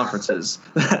their conferences.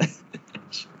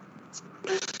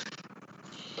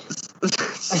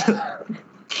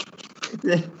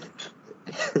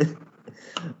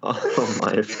 Oh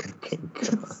my fucking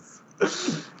god.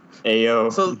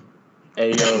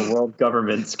 Ayo, world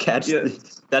governments, catch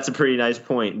this. That's a pretty nice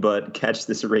point, but catch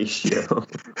this ratio.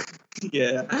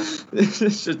 Yeah. It's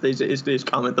just they just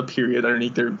comment the period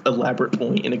underneath their elaborate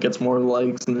point, and it gets more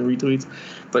likes and the retweets.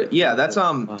 But yeah, that's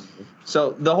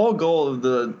so the whole goal of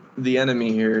the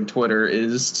enemy here, Twitter,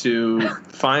 is to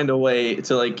find a way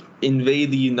to like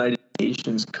invade the United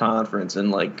Nations conference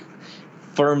and like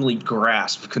firmly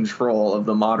grasp control of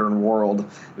the modern world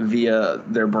via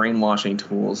their brainwashing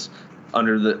tools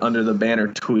under the banner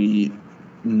tweet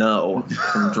no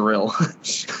from drill.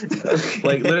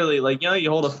 Like literally, like you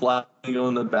hold a flag and go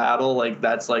into battle, like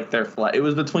that's like their flag. It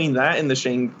was between that and the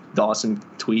Shane Dawson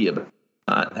tweet about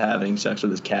not having sex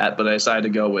with his cat, but I decided to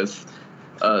go with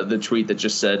the tweet that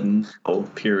just said no,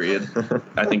 period.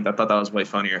 I thought that was way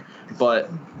funnier.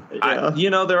 But yeah.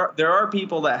 There are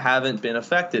people that haven't been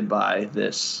affected by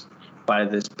this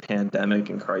pandemic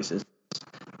and crisis.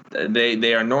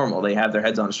 They are normal. They have their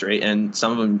heads on straight, and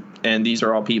some of them, and these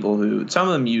are all people who some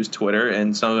of them use Twitter,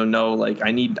 and some of them know like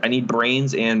I need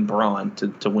brains and brawn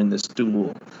to win this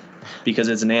duel, because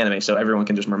it's an anime, so everyone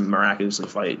can just miraculously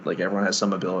fight. Like everyone has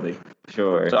some ability.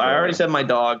 Sure. So I already said my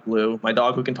dog Blue, my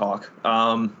dog who can talk.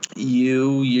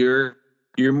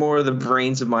 You're more the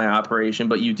brains of my operation,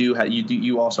 but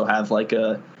you also have like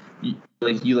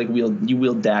you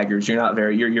wield daggers. You're not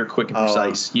very you're quick and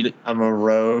precise. I'm a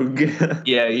rogue.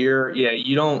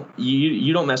 You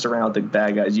don't mess around with the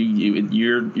bad guys.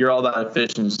 You're all about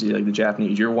efficiency, like the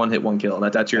Japanese. You're one hit, one kill.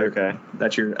 That's your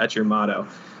motto.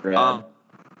 Right.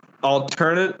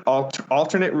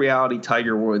 Alternate reality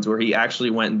Tiger Woods, where he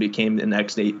actually went and became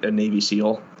a Navy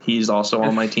SEAL. He's also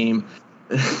on my team.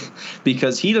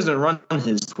 Because he doesn't run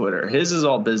his Twitter. His is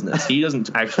all business. He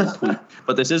doesn't actually tweet.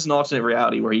 But this is an alternate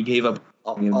reality where he gave up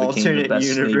and became the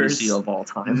best Navy SEAL of all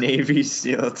time. Navy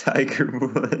SEAL Tiger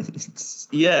Woods.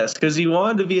 Yes, because he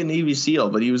wanted to be a Navy SEAL,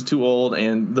 but he was too old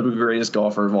and the greatest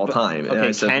golfer of all time. Okay, and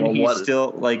I said, can he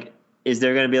still, like, is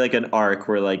there going to be like an arc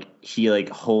where like he like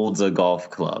holds a golf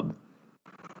club?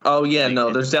 Oh yeah,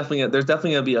 no. There's definitely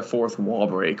gonna be a fourth wall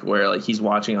break where like he's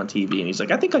watching on TV and he's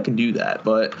like, I think I can do that.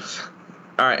 But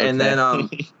all right,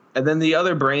 and then the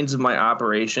other brains of my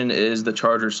operation is the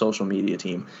Chargers social media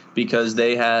team, because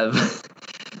they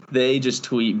just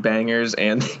tweet bangers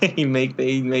and they make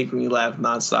me laugh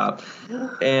nonstop.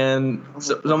 And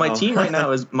so my team right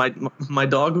now is my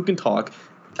dog who can talk,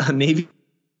 Navy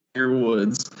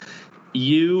Woods,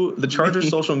 the Chargers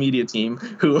social media team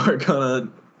who are gonna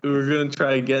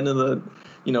try to get into the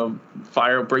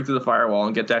break through the firewall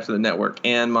and get back to the network.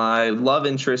 And my love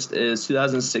interest is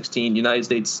 2016 United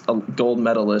States gold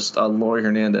medalist Lori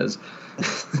Hernandez,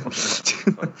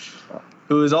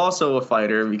 who is also a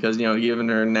fighter because, given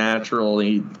her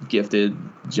naturally gifted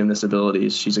gymnast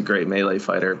abilities, she's a great melee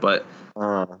fighter. But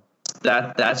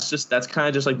that's kind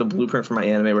of just like the blueprint for my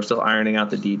anime. We're still ironing out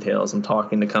the details. I'm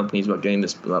talking to companies about getting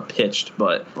this pitched.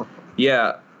 But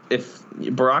yeah, if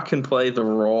Brock can play the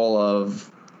role of,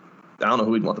 I don't know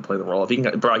who we'd want to play the role. If he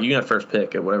can, Brock, you can have first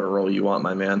pick at whatever role you want,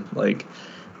 my man. Like,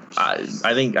 I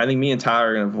think me and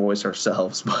Tyler are gonna voice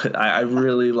ourselves, but I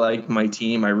really like my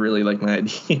team. I really like my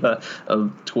idea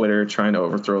of Twitter trying to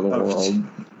overthrow the world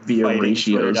via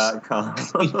ratios.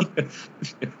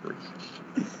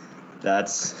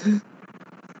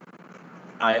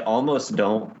 I almost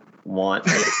don't want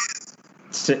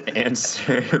to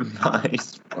answer my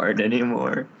part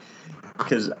anymore,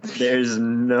 because there's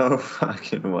no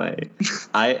fucking way.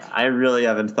 I really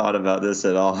haven't thought about this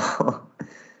at all.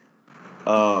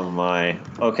 Oh my.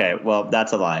 Okay, well,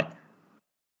 that's a lie.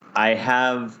 I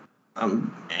have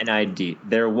an idea.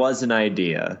 There was an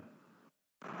idea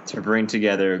to bring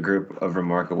together a group of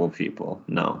remarkable people.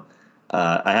 No.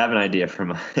 I have an idea for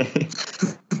my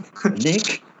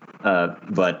Nick.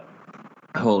 But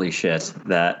holy shit,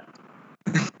 that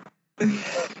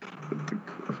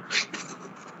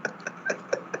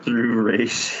through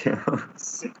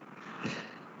ratios.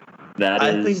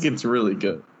 I think it's really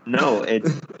good. No,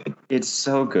 it's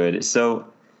so good. So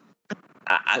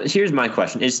here's my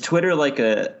question: is Twitter like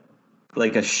a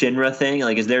Shinra thing?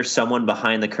 Like, is there someone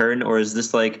behind the curtain, or is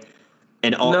this like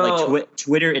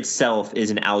Twitter itself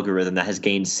is an algorithm that has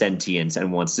gained sentience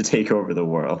and wants to take over the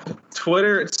world?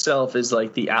 Twitter itself is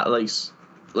like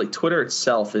Twitter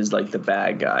itself is like the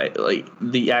bad guy, like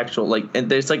the actual and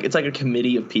there's it's like a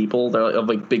committee of people that are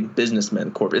like big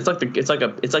businessmen, corporate. It's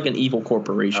like an evil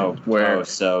corporation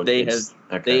they have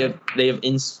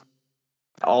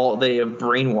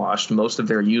brainwashed most of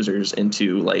their users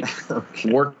into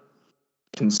work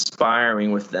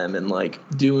conspiring with them and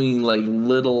doing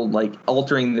little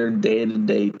altering their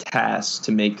day-to-day tasks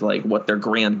to make what their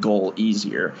grand goal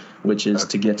easier, which is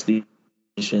to get to the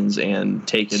nations and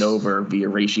take it over via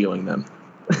ratioing them.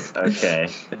 Okay.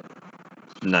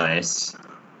 Nice.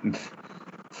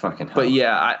 Fucking hell. But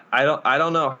yeah, I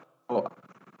don't know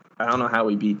how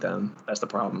we beat them. That's the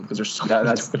problem, because there's so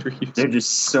many Twitter users. They're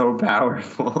just so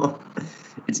powerful.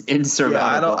 It's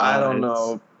insurmountable. Yeah, I don't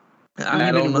know.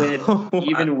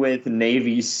 Even with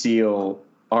Navy SEAL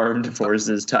Armed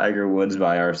Forces Tiger Woods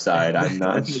by our side, I'm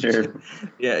not sure.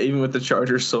 Yeah, even with the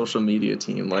Chargers social media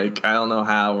team, I don't know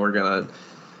how we're gonna.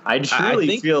 I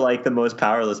truly feel like the most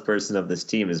powerless person of this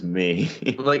team is me.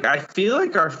 I feel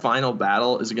like our final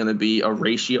battle is going to be a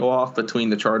ratio off between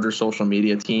the Chargers social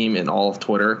media team and all of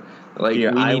Twitter.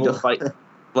 We need to fight.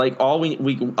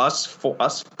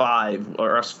 Us five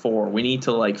or us four, we need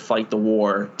to fight the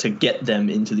war to get them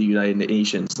into the United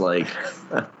Nations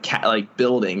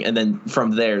building, and then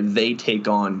from there they take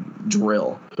on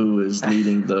Drill, who is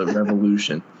leading the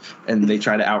revolution, and they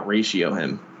try to out ratio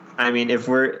him. I mean, if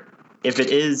it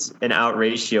is an out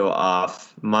ratio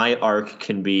off, my arc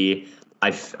can be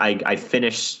I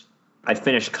finish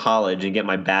college and get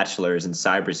my bachelor's in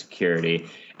cybersecurity,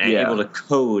 and able to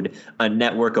code a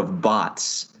network of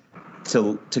bots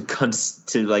to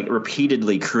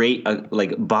repeatedly create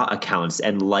bot accounts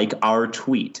and our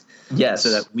tweet. Yes, so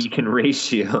that we can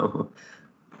ratio.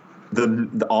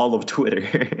 the all of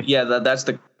Twitter. Yeah, that's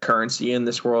the currency in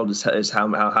this world is how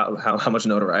much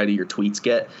notoriety your tweets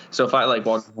get. So if I like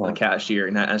walk to the cashier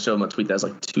and I show him a tweet that has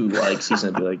like 2 likes, he's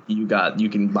gonna be like, you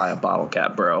can buy a bottle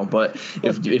cap, bro. But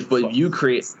if you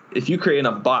create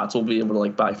enough bots, we'll be able to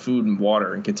like buy food and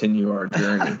water and continue our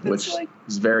journey, which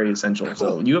is very essential.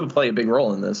 So you have to play a big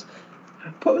role in this.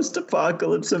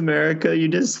 Post-apocalypse America, you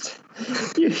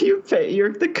pay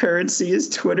the currency is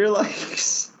Twitter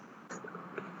likes.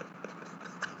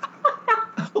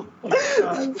 Oh my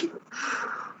god.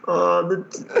 Oh,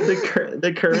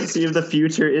 the currency of the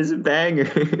future is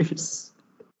bangers.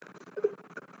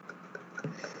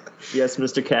 Yes,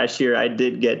 Mr. Cashier, I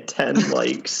did get 10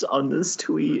 likes on this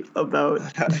tweet about.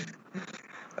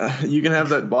 You can have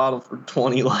that bottle for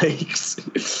 20 likes.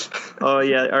 Oh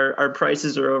yeah, our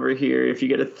prices are over here. If you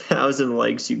get 1,000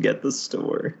 likes, you get the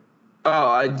store. Oh,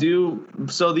 I do.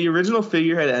 So the original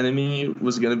figurehead enemy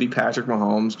was going to be Patrick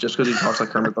Mahomes just because he talks like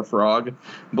Kermit the Frog.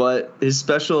 But his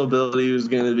special ability was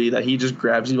going to be that he just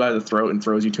grabs you by the throat and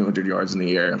throws you 200 yards in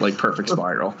the air, like perfect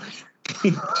spiral.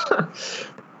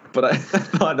 But I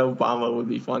thought Obama would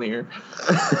be funnier.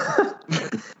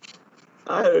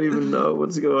 I don't even know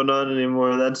what's going on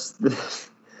anymore.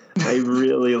 I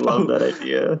really love that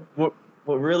idea. What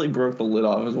really broke the lid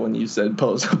off is when you said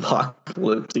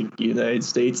post-apocalyptic United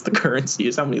States, the currency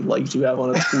is how many likes you have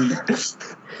on a tweet.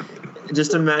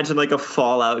 Just imagine like a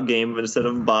Fallout game, but instead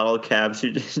of bottle caps,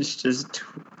 you just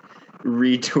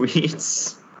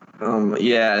retweets.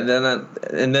 Yeah,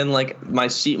 and then like my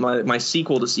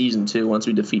sequel to season 2, once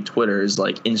we defeat Twitter, is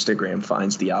like Instagram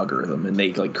finds the algorithm and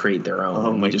they like create their own.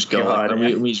 Oh, and we just go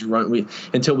we just run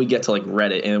until we get to like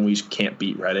Reddit, and we just can't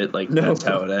beat Reddit. Like that's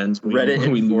how it ends.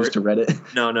 Reddit we lose to Reddit.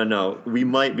 No. We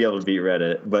might be able to beat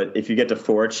Reddit, but if you get to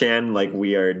 4chan, like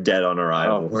we are dead on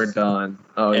arrival. Oh, we're done.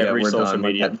 Oh Every yeah, we're social done.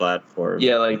 media platform.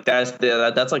 Yeah, like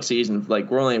that's like season.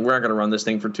 Like we're not gonna run this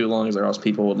thing for too long, or else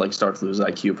people would like start to lose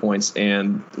IQ points.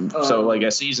 And so like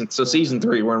season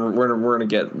 3, we're gonna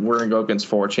go against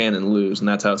 4chan and lose, and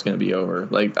that's how it's gonna be over.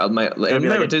 Like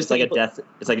it's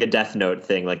like a death note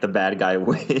thing. Like the bad guy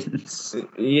wins.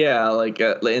 Yeah, and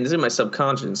it's in my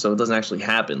subconscious, so it doesn't actually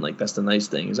happen. Like that's the nice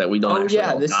thing is that we don't. This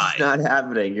die. Is not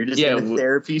happening. You're just in a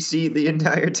therapy seat the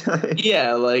entire time.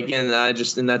 Yeah,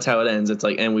 and that's how it ends. It's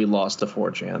like, and we lost to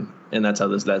 4chan, and that's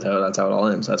how it all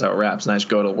ends. That's how it wraps. And I just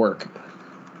go to work.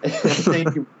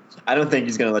 I don't think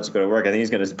he's gonna let you go to work. I think he's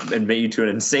gonna admit you to an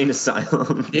insane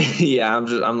asylum. Yeah, I'm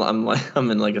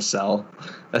in like a cell.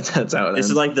 That's how it ends. This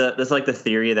is like the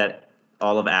theory that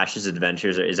all of Ash's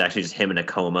adventures is actually just him in a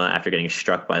coma after getting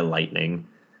struck by lightning.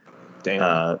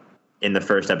 Damn. In the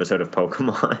first episode of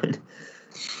Pokemon.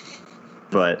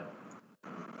 But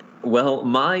well,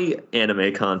 my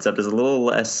anime concept is a little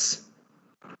less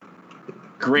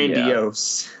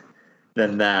grandiose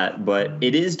than that, but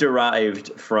it is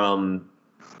derived from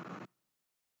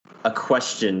a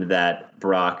question that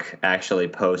Brock actually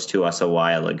posed to us a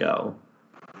while ago,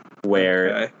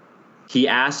 where he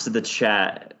asked the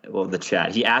chat,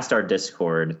 he asked our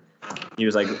Discord, he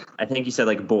was like, I think he said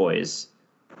like, boys,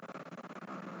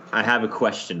 I have a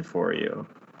question for you.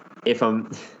 If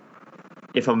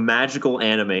a magical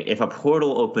anime, if a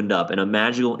portal opened up and a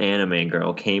magical anime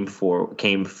girl came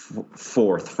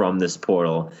forth from this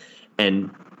portal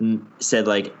and said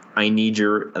like, I need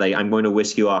your, like, I'm going to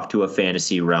whisk you off to a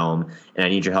fantasy realm and I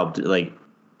need your help to, like,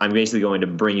 I'm basically going to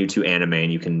bring you to anime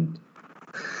and you can,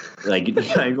 like,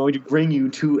 I'm going to bring you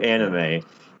to anime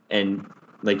and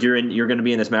like you're going to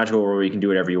be in this magical world where you can do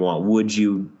whatever you want. Would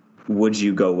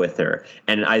you go with her?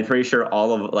 And I'm pretty sure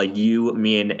all of like you,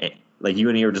 me, and like you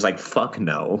and me were just like, fuck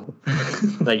no.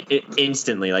 Like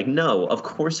instantly, like, no, of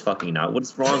course fucking not.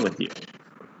 What's wrong with you?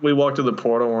 We walked to the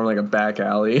portal and we're in like a back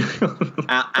alley.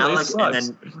 Alex,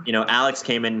 and then Alex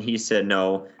came in and he said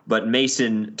no, but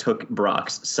Mason took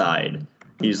Brock's side.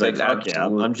 He's like, fuck yeah,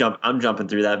 I'm jumping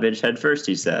through that bitch head first,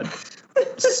 he said.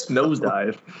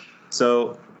 Nosedive.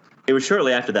 So it was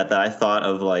shortly after that I thought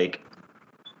of like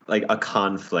a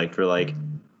conflict where like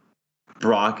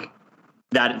Brock,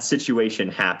 that situation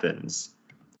happens,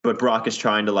 but Brock is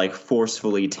trying to like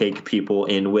forcefully take people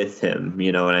in with him.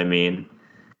 You know what I mean?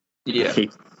 Yeah.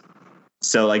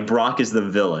 So like Brock is the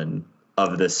villain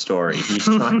of this story.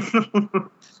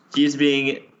 He's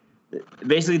being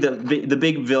basically the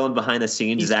big villain behind the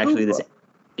scenes. Is actually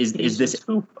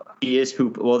Hoopa. He is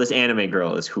Hoopa. Well, this anime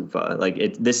girl is Hoopa.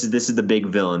 Like this is the big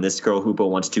villain. This girl Hoopa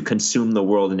wants to consume the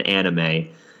world in anime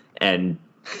and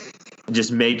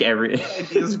just make every.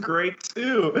 He's great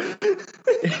too.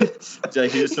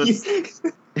 Like he just wants.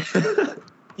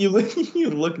 you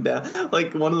look down,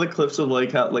 like one of the clips of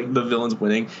like how like the villain's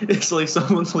winning. It's like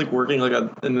someone's like working like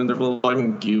in their little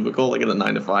fucking cubicle, like in a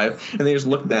 9 to 5, and they just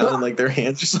look down and like their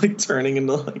hands just like turning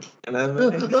into like an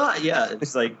anime. Yeah,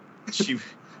 it's like she.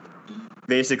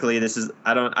 Basically, this is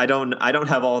I don't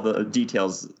have all the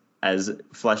details as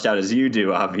fleshed out as you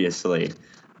do, obviously,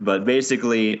 but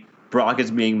basically Brock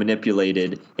is being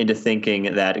manipulated into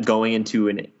thinking that going into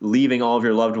and leaving all of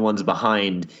your loved ones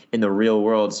behind in the real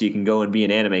world so you can go and be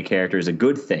an anime character is a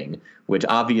good thing, which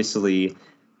obviously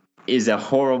is a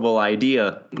horrible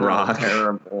idea, Brock.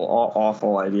 Terrible,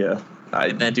 awful idea.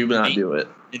 I do not do it.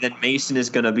 And then Mason is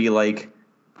going to be like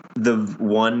the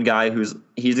one guy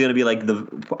he's going to be like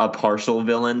a partial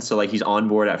villain. So like he's on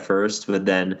board at first, but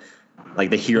then like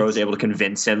the hero is able to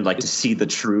convince him like to see the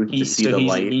truth, to see the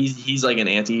light. He's like an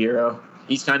anti-hero.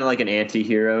 He's kind of like an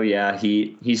anti-hero. Yeah.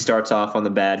 He starts off on the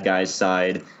bad guy's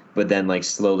side, but then like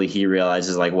slowly he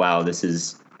realizes like, wow, this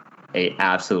is a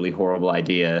absolutely horrible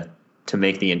idea to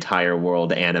make the entire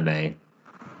world anime.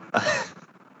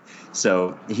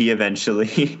 So he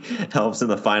eventually helps in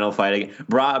the final fight.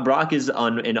 Brock is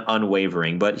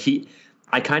unwavering, but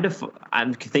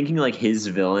I'm thinking like his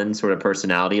villain sort of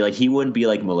personality. Like he wouldn't be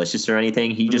like malicious or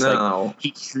anything. He just like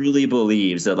he truly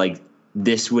believes that like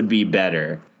this would be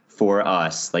better for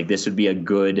us. Like this would be a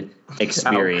good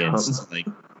experience.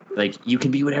 Like you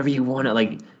can be whatever you want to.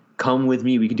 Like come with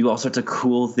me. We can do all sorts of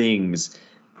cool things.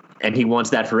 And he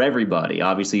wants that for everybody.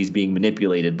 Obviously, he's being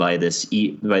manipulated by this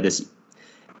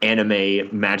anime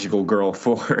magical girl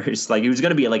force. Like it was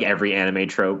going to be like every anime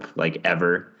trope like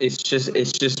ever. It's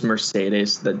just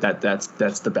Mercedes that's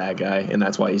the bad guy, and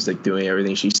that's why he's like doing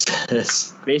everything she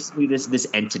says. Basically, this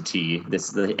entity,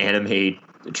 the anime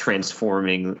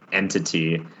transforming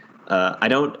entity.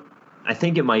 I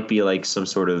think it might be like some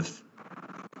sort of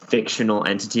fictional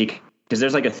entity, because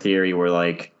there's like a theory where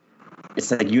like it's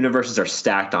like universes are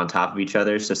stacked on top of each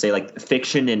other. So say like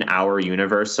fiction in our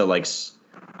universe. So like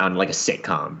on like a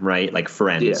sitcom, right? Like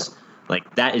Friends. Yeah.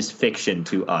 Like that is fiction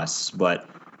to us, but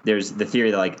there's the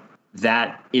theory that like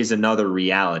that is another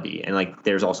reality, and like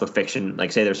there's also fiction.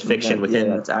 Like say there's fiction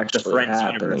within the Friends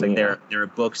universe. Like there are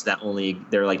books there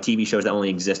are like TV shows that only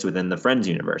exist within the Friends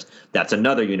universe. That's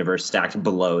another universe stacked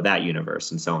below that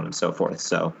universe, and so on and so forth.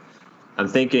 So I'm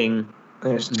thinking.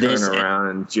 I just turn around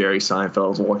and Jerry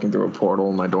Seinfeld's walking through a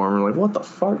portal in my dorm. I'm like, what the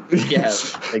fuck? Yeah,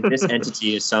 like this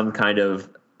entity is some kind of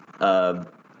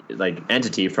like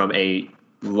entity from a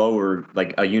lower,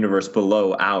 like a universe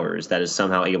below ours that is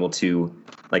somehow able to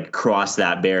like cross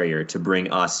that barrier to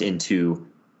bring us into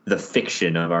the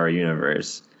fiction of our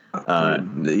universe.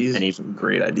 These are some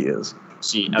great ideas.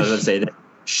 I was going to say that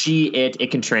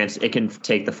it can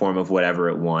take the form of whatever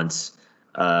it wants.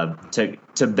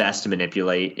 To best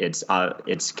manipulate its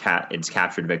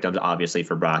captured victims. Obviously,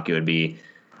 for Brock, it would be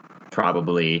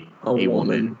probably a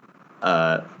woman.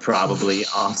 Probably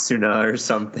Asuna or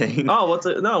something.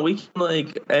 Oh, we can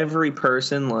like every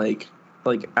person like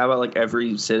how about like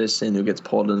every citizen who gets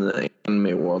pulled into the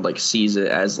anime world like sees it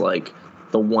as like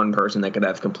the one person that could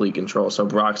have complete control. So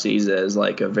Brock sees it as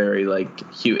like a very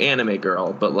like cute anime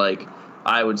girl, but like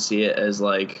I would see it as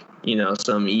like, you know,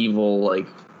 some evil like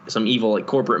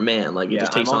corporate man. Like it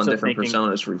just takes on different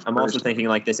personas for each person. I'm also thinking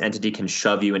like this entity can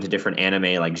shove you into different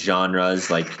anime like genres.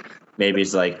 Like maybe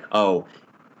it's like,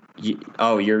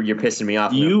 you're pissing me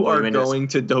off. You are going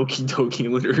to Doki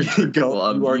Doki Literature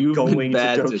Club. You are going to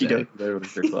Doki Doki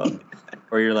Literature Club.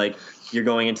 Or you're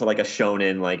going into like a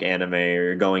shonen like anime, or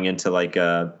you're going into like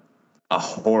a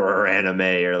horror anime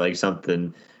or like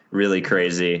something really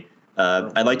crazy.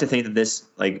 I'd like to think that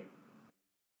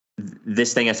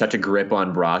this thing has such a grip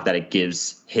on Brock that it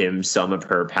gives him some of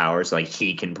her powers, so like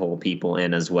he can pull people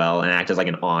in as well and act as like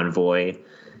an envoy.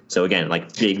 So again,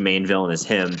 like big main villain is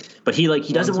him, but he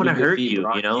doesn't want to hurt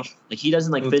you, you know? Like he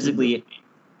doesn't like physically,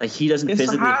 like he doesn't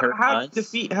physically hurt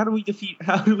us. How do we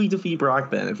defeat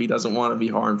Brock then if he doesn't want to be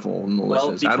harmful and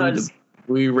malicious? Well, how do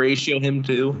we ratio him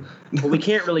to? Well, we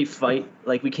can't really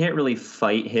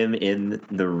fight him in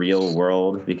the real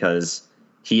world because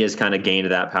he has kind of gained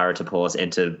that power to pull us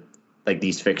into like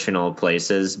these fictional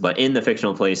places. But in the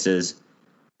fictional places,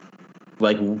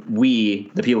 like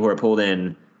the people who are pulled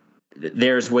in,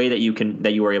 there's way that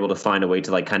you are able to find a way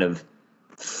to like kind of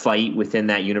fight within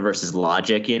that universe's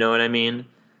logic. You know what I mean?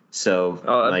 So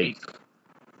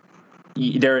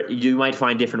you might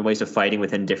find different ways of fighting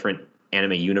within different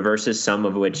anime universes. Some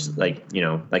of which, like, you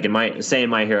know, like in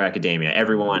My Hero Academia,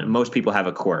 most people have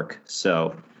a quirk.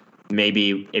 So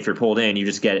maybe if you're pulled in, you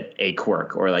just get a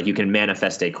quirk, or like you can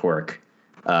manifest a quirk.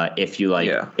 If you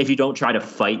don't try to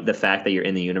fight the fact that you're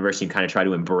in the universe, you kind of try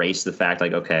to embrace the fact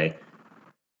like, okay,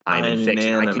 I'm in in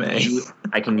fiction. anime.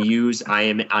 I can use I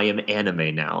am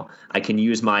anime now. I can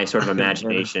use my sort of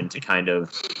imagination to kind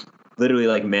of literally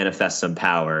like manifest some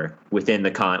power within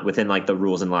within like the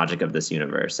rules and logic of this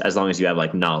universe, as long as you have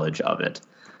like knowledge of it.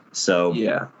 So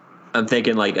Yeah. I'm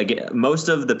thinking like, again, most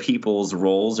of the people's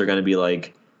roles are going to be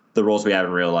like the roles we have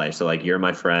in real life. So like, you're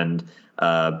my friend.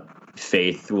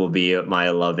 Faith will be my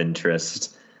love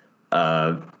interest.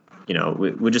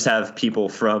 We just have people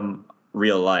from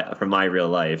real life, from my real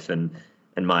life and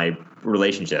my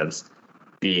relationships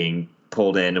being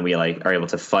pulled in, and we like are able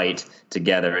to fight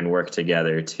together and work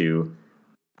together to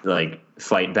like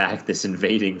fight back this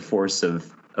invading force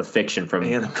of fiction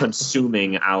from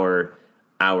consuming our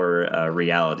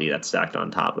reality that's stacked on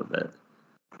top of it.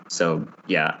 So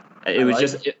yeah,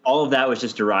 all of that was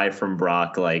just derived from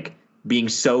Brock like being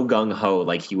so gung ho,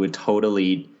 like he would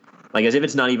totally, like, as if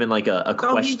it's not even like a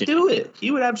question. He'd do it. He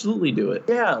would absolutely do it.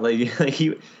 Yeah, there's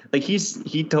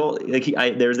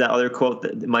that other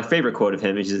quote. My favorite quote of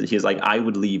him is he's like, "I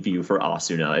would leave you for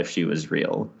Asuna if she was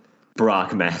real."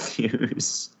 Brock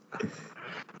Matthews.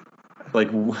 Like,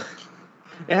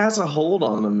 it has a hold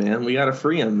on him, man. We got to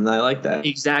free him, and I like that.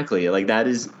 Exactly. Like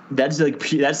that's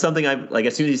something I like.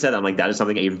 As soon as he said that, I'm like, that is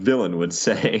something a villain would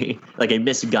say, like a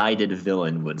misguided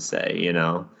villain would say, you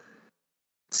know.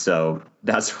 So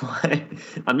that's why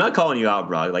I'm not calling you out,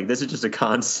 Brock. Like, this is just a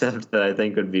concept that I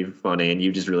think would be funny, and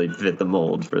you just really fit the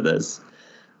mold for this.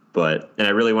 And I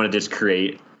really want to just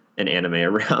create an anime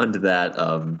around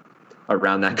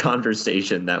that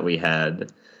conversation that we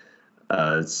had.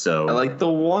 So I like the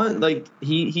one, like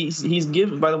he's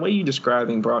given, by the way you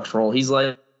describing Brock's role, he's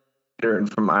like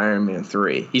from Iron Man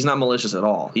 3. He's not malicious at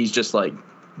all. He's just like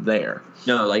there.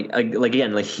 No, like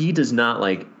again, like he does not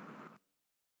like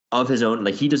of his own,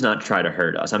 like he does not try to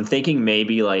hurt us. I'm thinking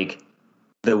maybe like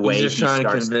the way he's just trying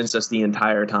to convince us the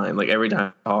entire time, like every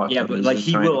time I talk. Yeah, but like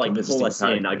he will like pull us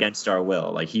in against our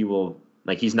will. Like he will.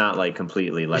 Like he's not like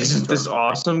completely like isn't this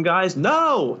awesome, guys?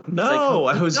 No,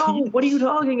 like, what are you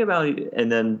talking about?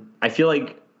 And then I feel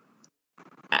like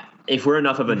if we're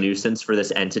enough of a nuisance for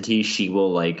this entity, she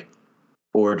will like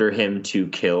order him to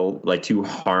kill, like to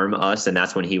harm us, and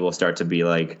that's when he will start to be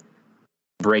like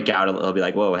break out. He'll be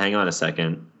like, "Whoa, hang on a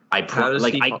second. I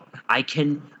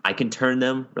can turn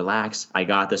them. Relax. I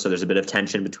got this." So there's a bit of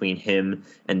tension between him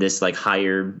and this like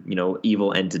higher,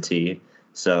 evil entity.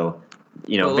 So.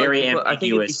 Very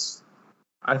ambiguous.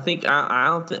 I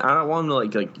don't want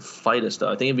him to like fight us though.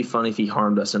 I think it'd be funny if he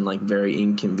harmed us in like very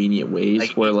inconvenient ways.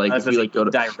 Like, where like if we like go to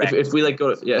if we like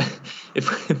go to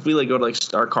if we like go to like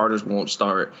start, Carter's won't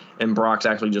start, and Brock's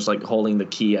actually just like holding the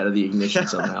key out of the ignition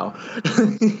somehow.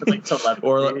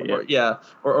 or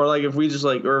like if we just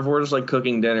like, or if we're just like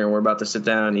cooking dinner and we're about to sit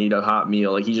down and eat a hot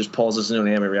meal, like he just pulls us into an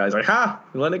anime. He's like, "Ha!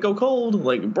 Let it go cold."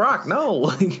 Like, Brock,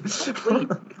 no.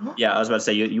 Yeah, I was about to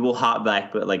say you will hop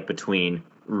back, but like between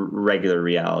regular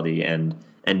reality and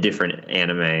different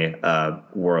anime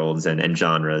worlds and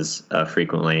genres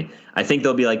frequently. I think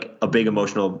there'll be like a big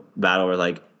emotional battle where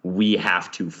like we have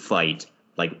to fight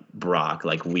like Brock,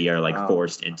 like we are like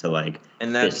forced into like,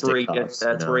 and that's where he gets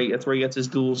his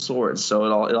dual swords.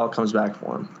 So it all comes back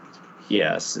for him.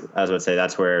 Yes, I was about to say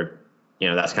that's where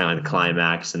that's kind of like the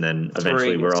climax, and then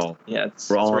eventually we're all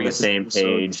on the same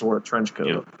page. Sword, trench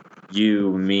coat.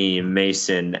 You, me,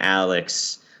 Mason,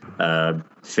 Alex.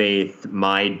 Faith,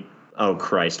 my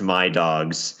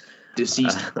dogs,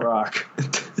 deceased Brock.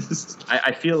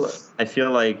 I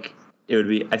feel like it would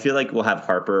be. I feel like we'll have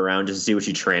Harper around just to see what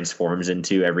she transforms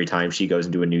into every time she goes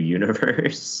into a new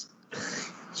universe.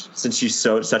 Since she's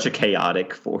such a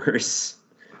chaotic force,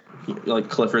 like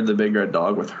Clifford the Big Red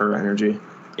Dog with her energy.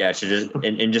 Yeah, she just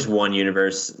in just one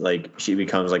universe, like she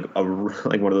becomes like one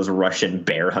of those Russian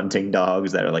bear hunting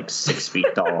dogs that are like 6 feet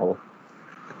tall.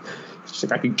 She's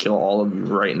like, I could kill all of you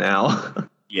right now.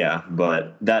 Yeah,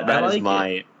 but that is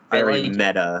my very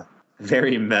meta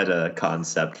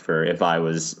concept for if I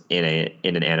was in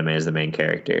an anime as the main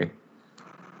character.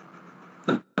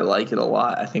 I like it a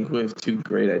lot. I think we have two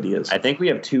great ideas. I think we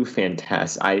have two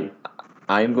fantastic.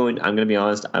 I'm going to be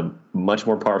honest. I'm much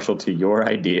more partial to your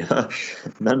idea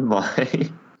than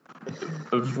mine.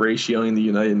 Of ratioing the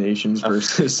United Nations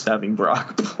versus having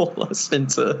Brock pull us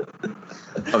into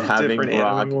having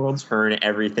Brock turn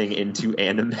everything into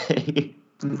anime.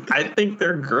 I think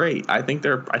they're great. I think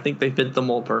they fit the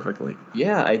mold perfectly.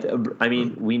 Yeah, I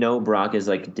mean, we know Brock is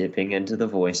like dipping into the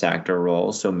voice actor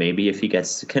role, so maybe if he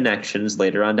gets connections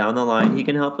later on down the line, he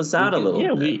can help us out a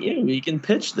little bit. We can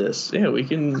pitch this. Yeah, we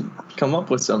can come up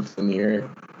with something here.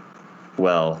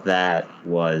 Well, that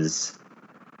was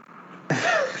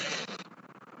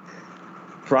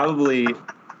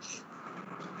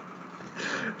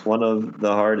one of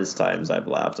the hardest times I've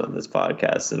laughed on this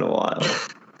podcast in a while.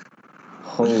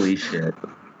 Holy shit.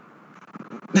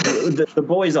 The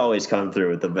boys always come through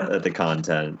with the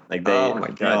content. Like they, oh my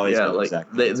god, they always yeah, know like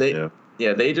exactly what to do.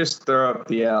 they just throw up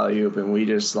the alley oop and we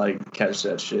just like catch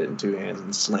that shit in two hands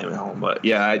and slam it home. But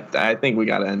yeah, I think we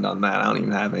got to end on that. I don't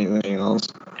even have anything else.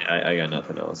 I got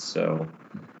nothing else. So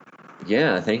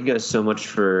yeah, thank you guys so much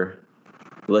for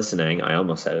listening. I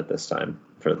almost said it this time.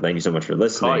 Thank you so much for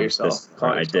listening. Call yourself.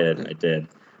 I did.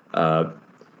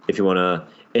 If you want to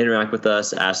interact with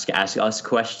us, ask us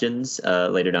questions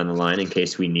later down the line in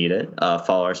case we need it.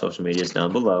 Follow our social medias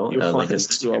down below. You want us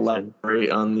to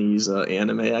elaborate on these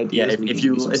anime ideas? Yeah, if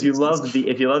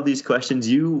you love these questions,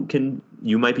 you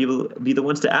might be the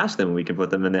ones to ask them, and we can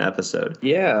put them in the episode.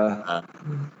 Yeah.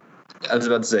 I was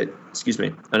about to say, excuse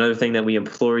me. Another thing that we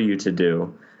implore you to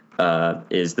do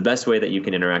is the best way that you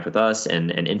can interact with us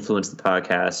and influence the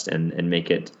podcast and make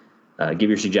it.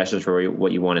 Give your suggestions for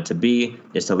what you want it to be,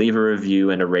 is to leave a review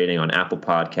and a rating on Apple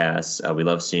Podcasts. We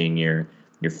love seeing your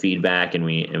feedback, and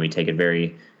we take it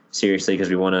very seriously because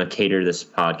we want to cater this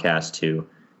podcast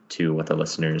to what the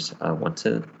listeners want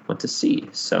to see.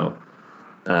 So,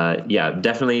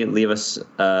 definitely leave us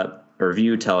a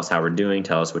review. Tell us how we're doing.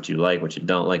 Tell us what you like, what you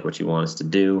don't like, what you want us to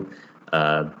do.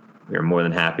 We're more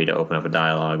than happy to open up a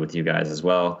dialogue with you guys as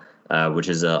well, which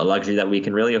is a luxury that we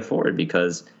can really afford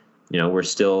because we're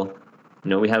still.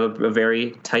 We have a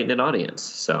very tight-knit audience.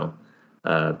 So,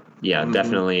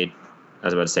 definitely, I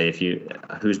was about to say,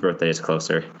 whose birthday is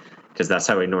closer, because that's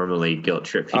how we normally guilt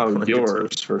trip people. Oh,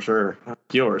 yours for sure.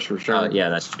 Yeah,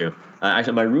 that's true.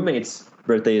 Actually, my roommate's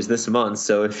birthday is this month,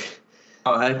 so if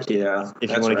heck yeah.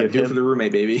 If you want to give him for the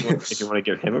roommate, baby. if you want to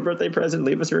give him a birthday present,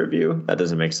 leave us a review. That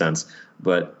doesn't make sense.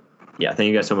 But, yeah,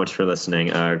 thank you guys so much for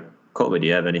listening. Colby, do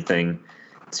you have anything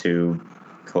to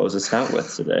close us out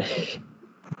with today?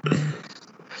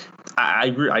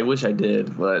 I wish I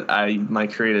did, but my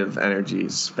creative energy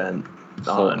is spent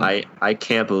on. I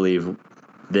can't believe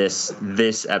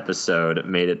this episode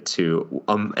made it to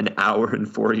an hour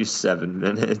and 47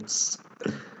 minutes.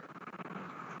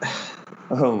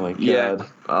 Oh my god. Yeah.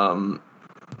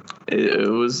 It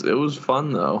was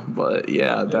fun though, but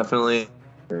yeah, definitely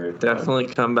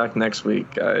come back next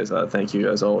week, guys. Thank you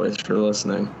as always for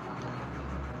listening.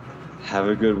 Have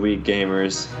a good week,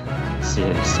 gamers. See you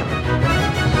next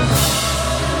time.